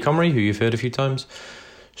 Heidi Comrie, who you've heard a few times.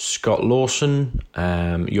 Scott Lawson,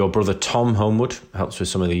 your brother Tom Homewood helps with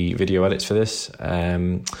some of the video edits for this.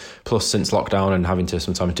 Plus, since lockdown and having to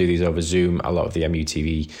sometimes do these over Zoom, a lot of the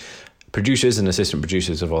MUTV producers and assistant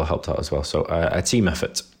producers have all helped out as well. So a team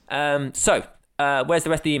effort. Where's the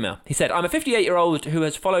rest of the email? He said, "I'm a 58-year-old who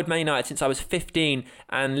has followed Man United since I was 15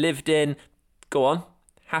 and lived in..." Go on.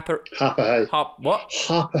 Happerhay. What?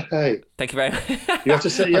 Happerhay. Thank you very much. You have to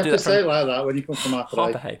say it like that when you come from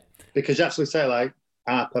Happerhay. Happerhay. Because you actually say like,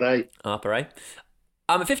 Harper.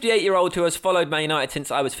 I'm a 58-year-old who has followed Man United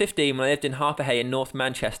since I was 15 when I lived in Harperhay in North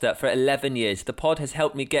Manchester for 11 years. The pod has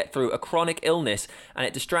helped me get through a chronic illness and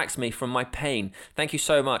it distracts me from my pain. Thank you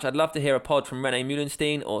so much. I'd love to hear a pod from René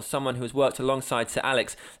Meulenstein or someone who has worked alongside Sir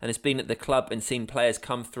Alex and has been at the club and seen players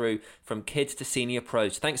come through from kids to senior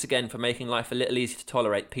pros. Thanks again for making life a little easier to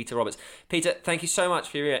tolerate. Peter Roberts. Peter, thank you so much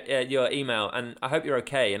for your email, and I hope you're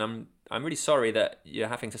okay, and I'm really sorry that you're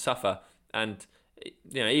having to suffer, and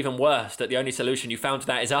even worse, that the only solution you found to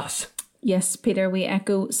that is us. Yes, Peter, we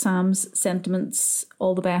echo Sam's sentiments.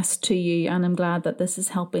 All the best to you, and I'm glad that this is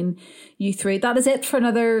helping you through. That is it for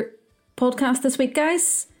another podcast this week,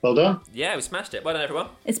 guys. Well done. Yeah, we smashed it. Well done, everyone.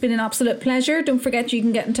 It's been an absolute pleasure. Don't forget you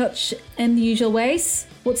can get in touch in the usual ways.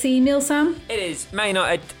 What's the email, Sam? It is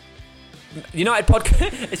United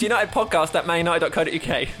Podcast. It's United Podcast at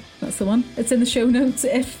manunited.co.uk. That's the one. It's in the show notes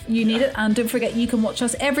if you need it. And don't forget you can watch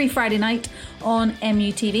us every Friday night on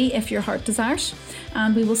MUTV if your heart desires.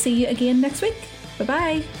 And we will see you again next week.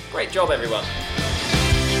 Bye-bye. Great job, everyone.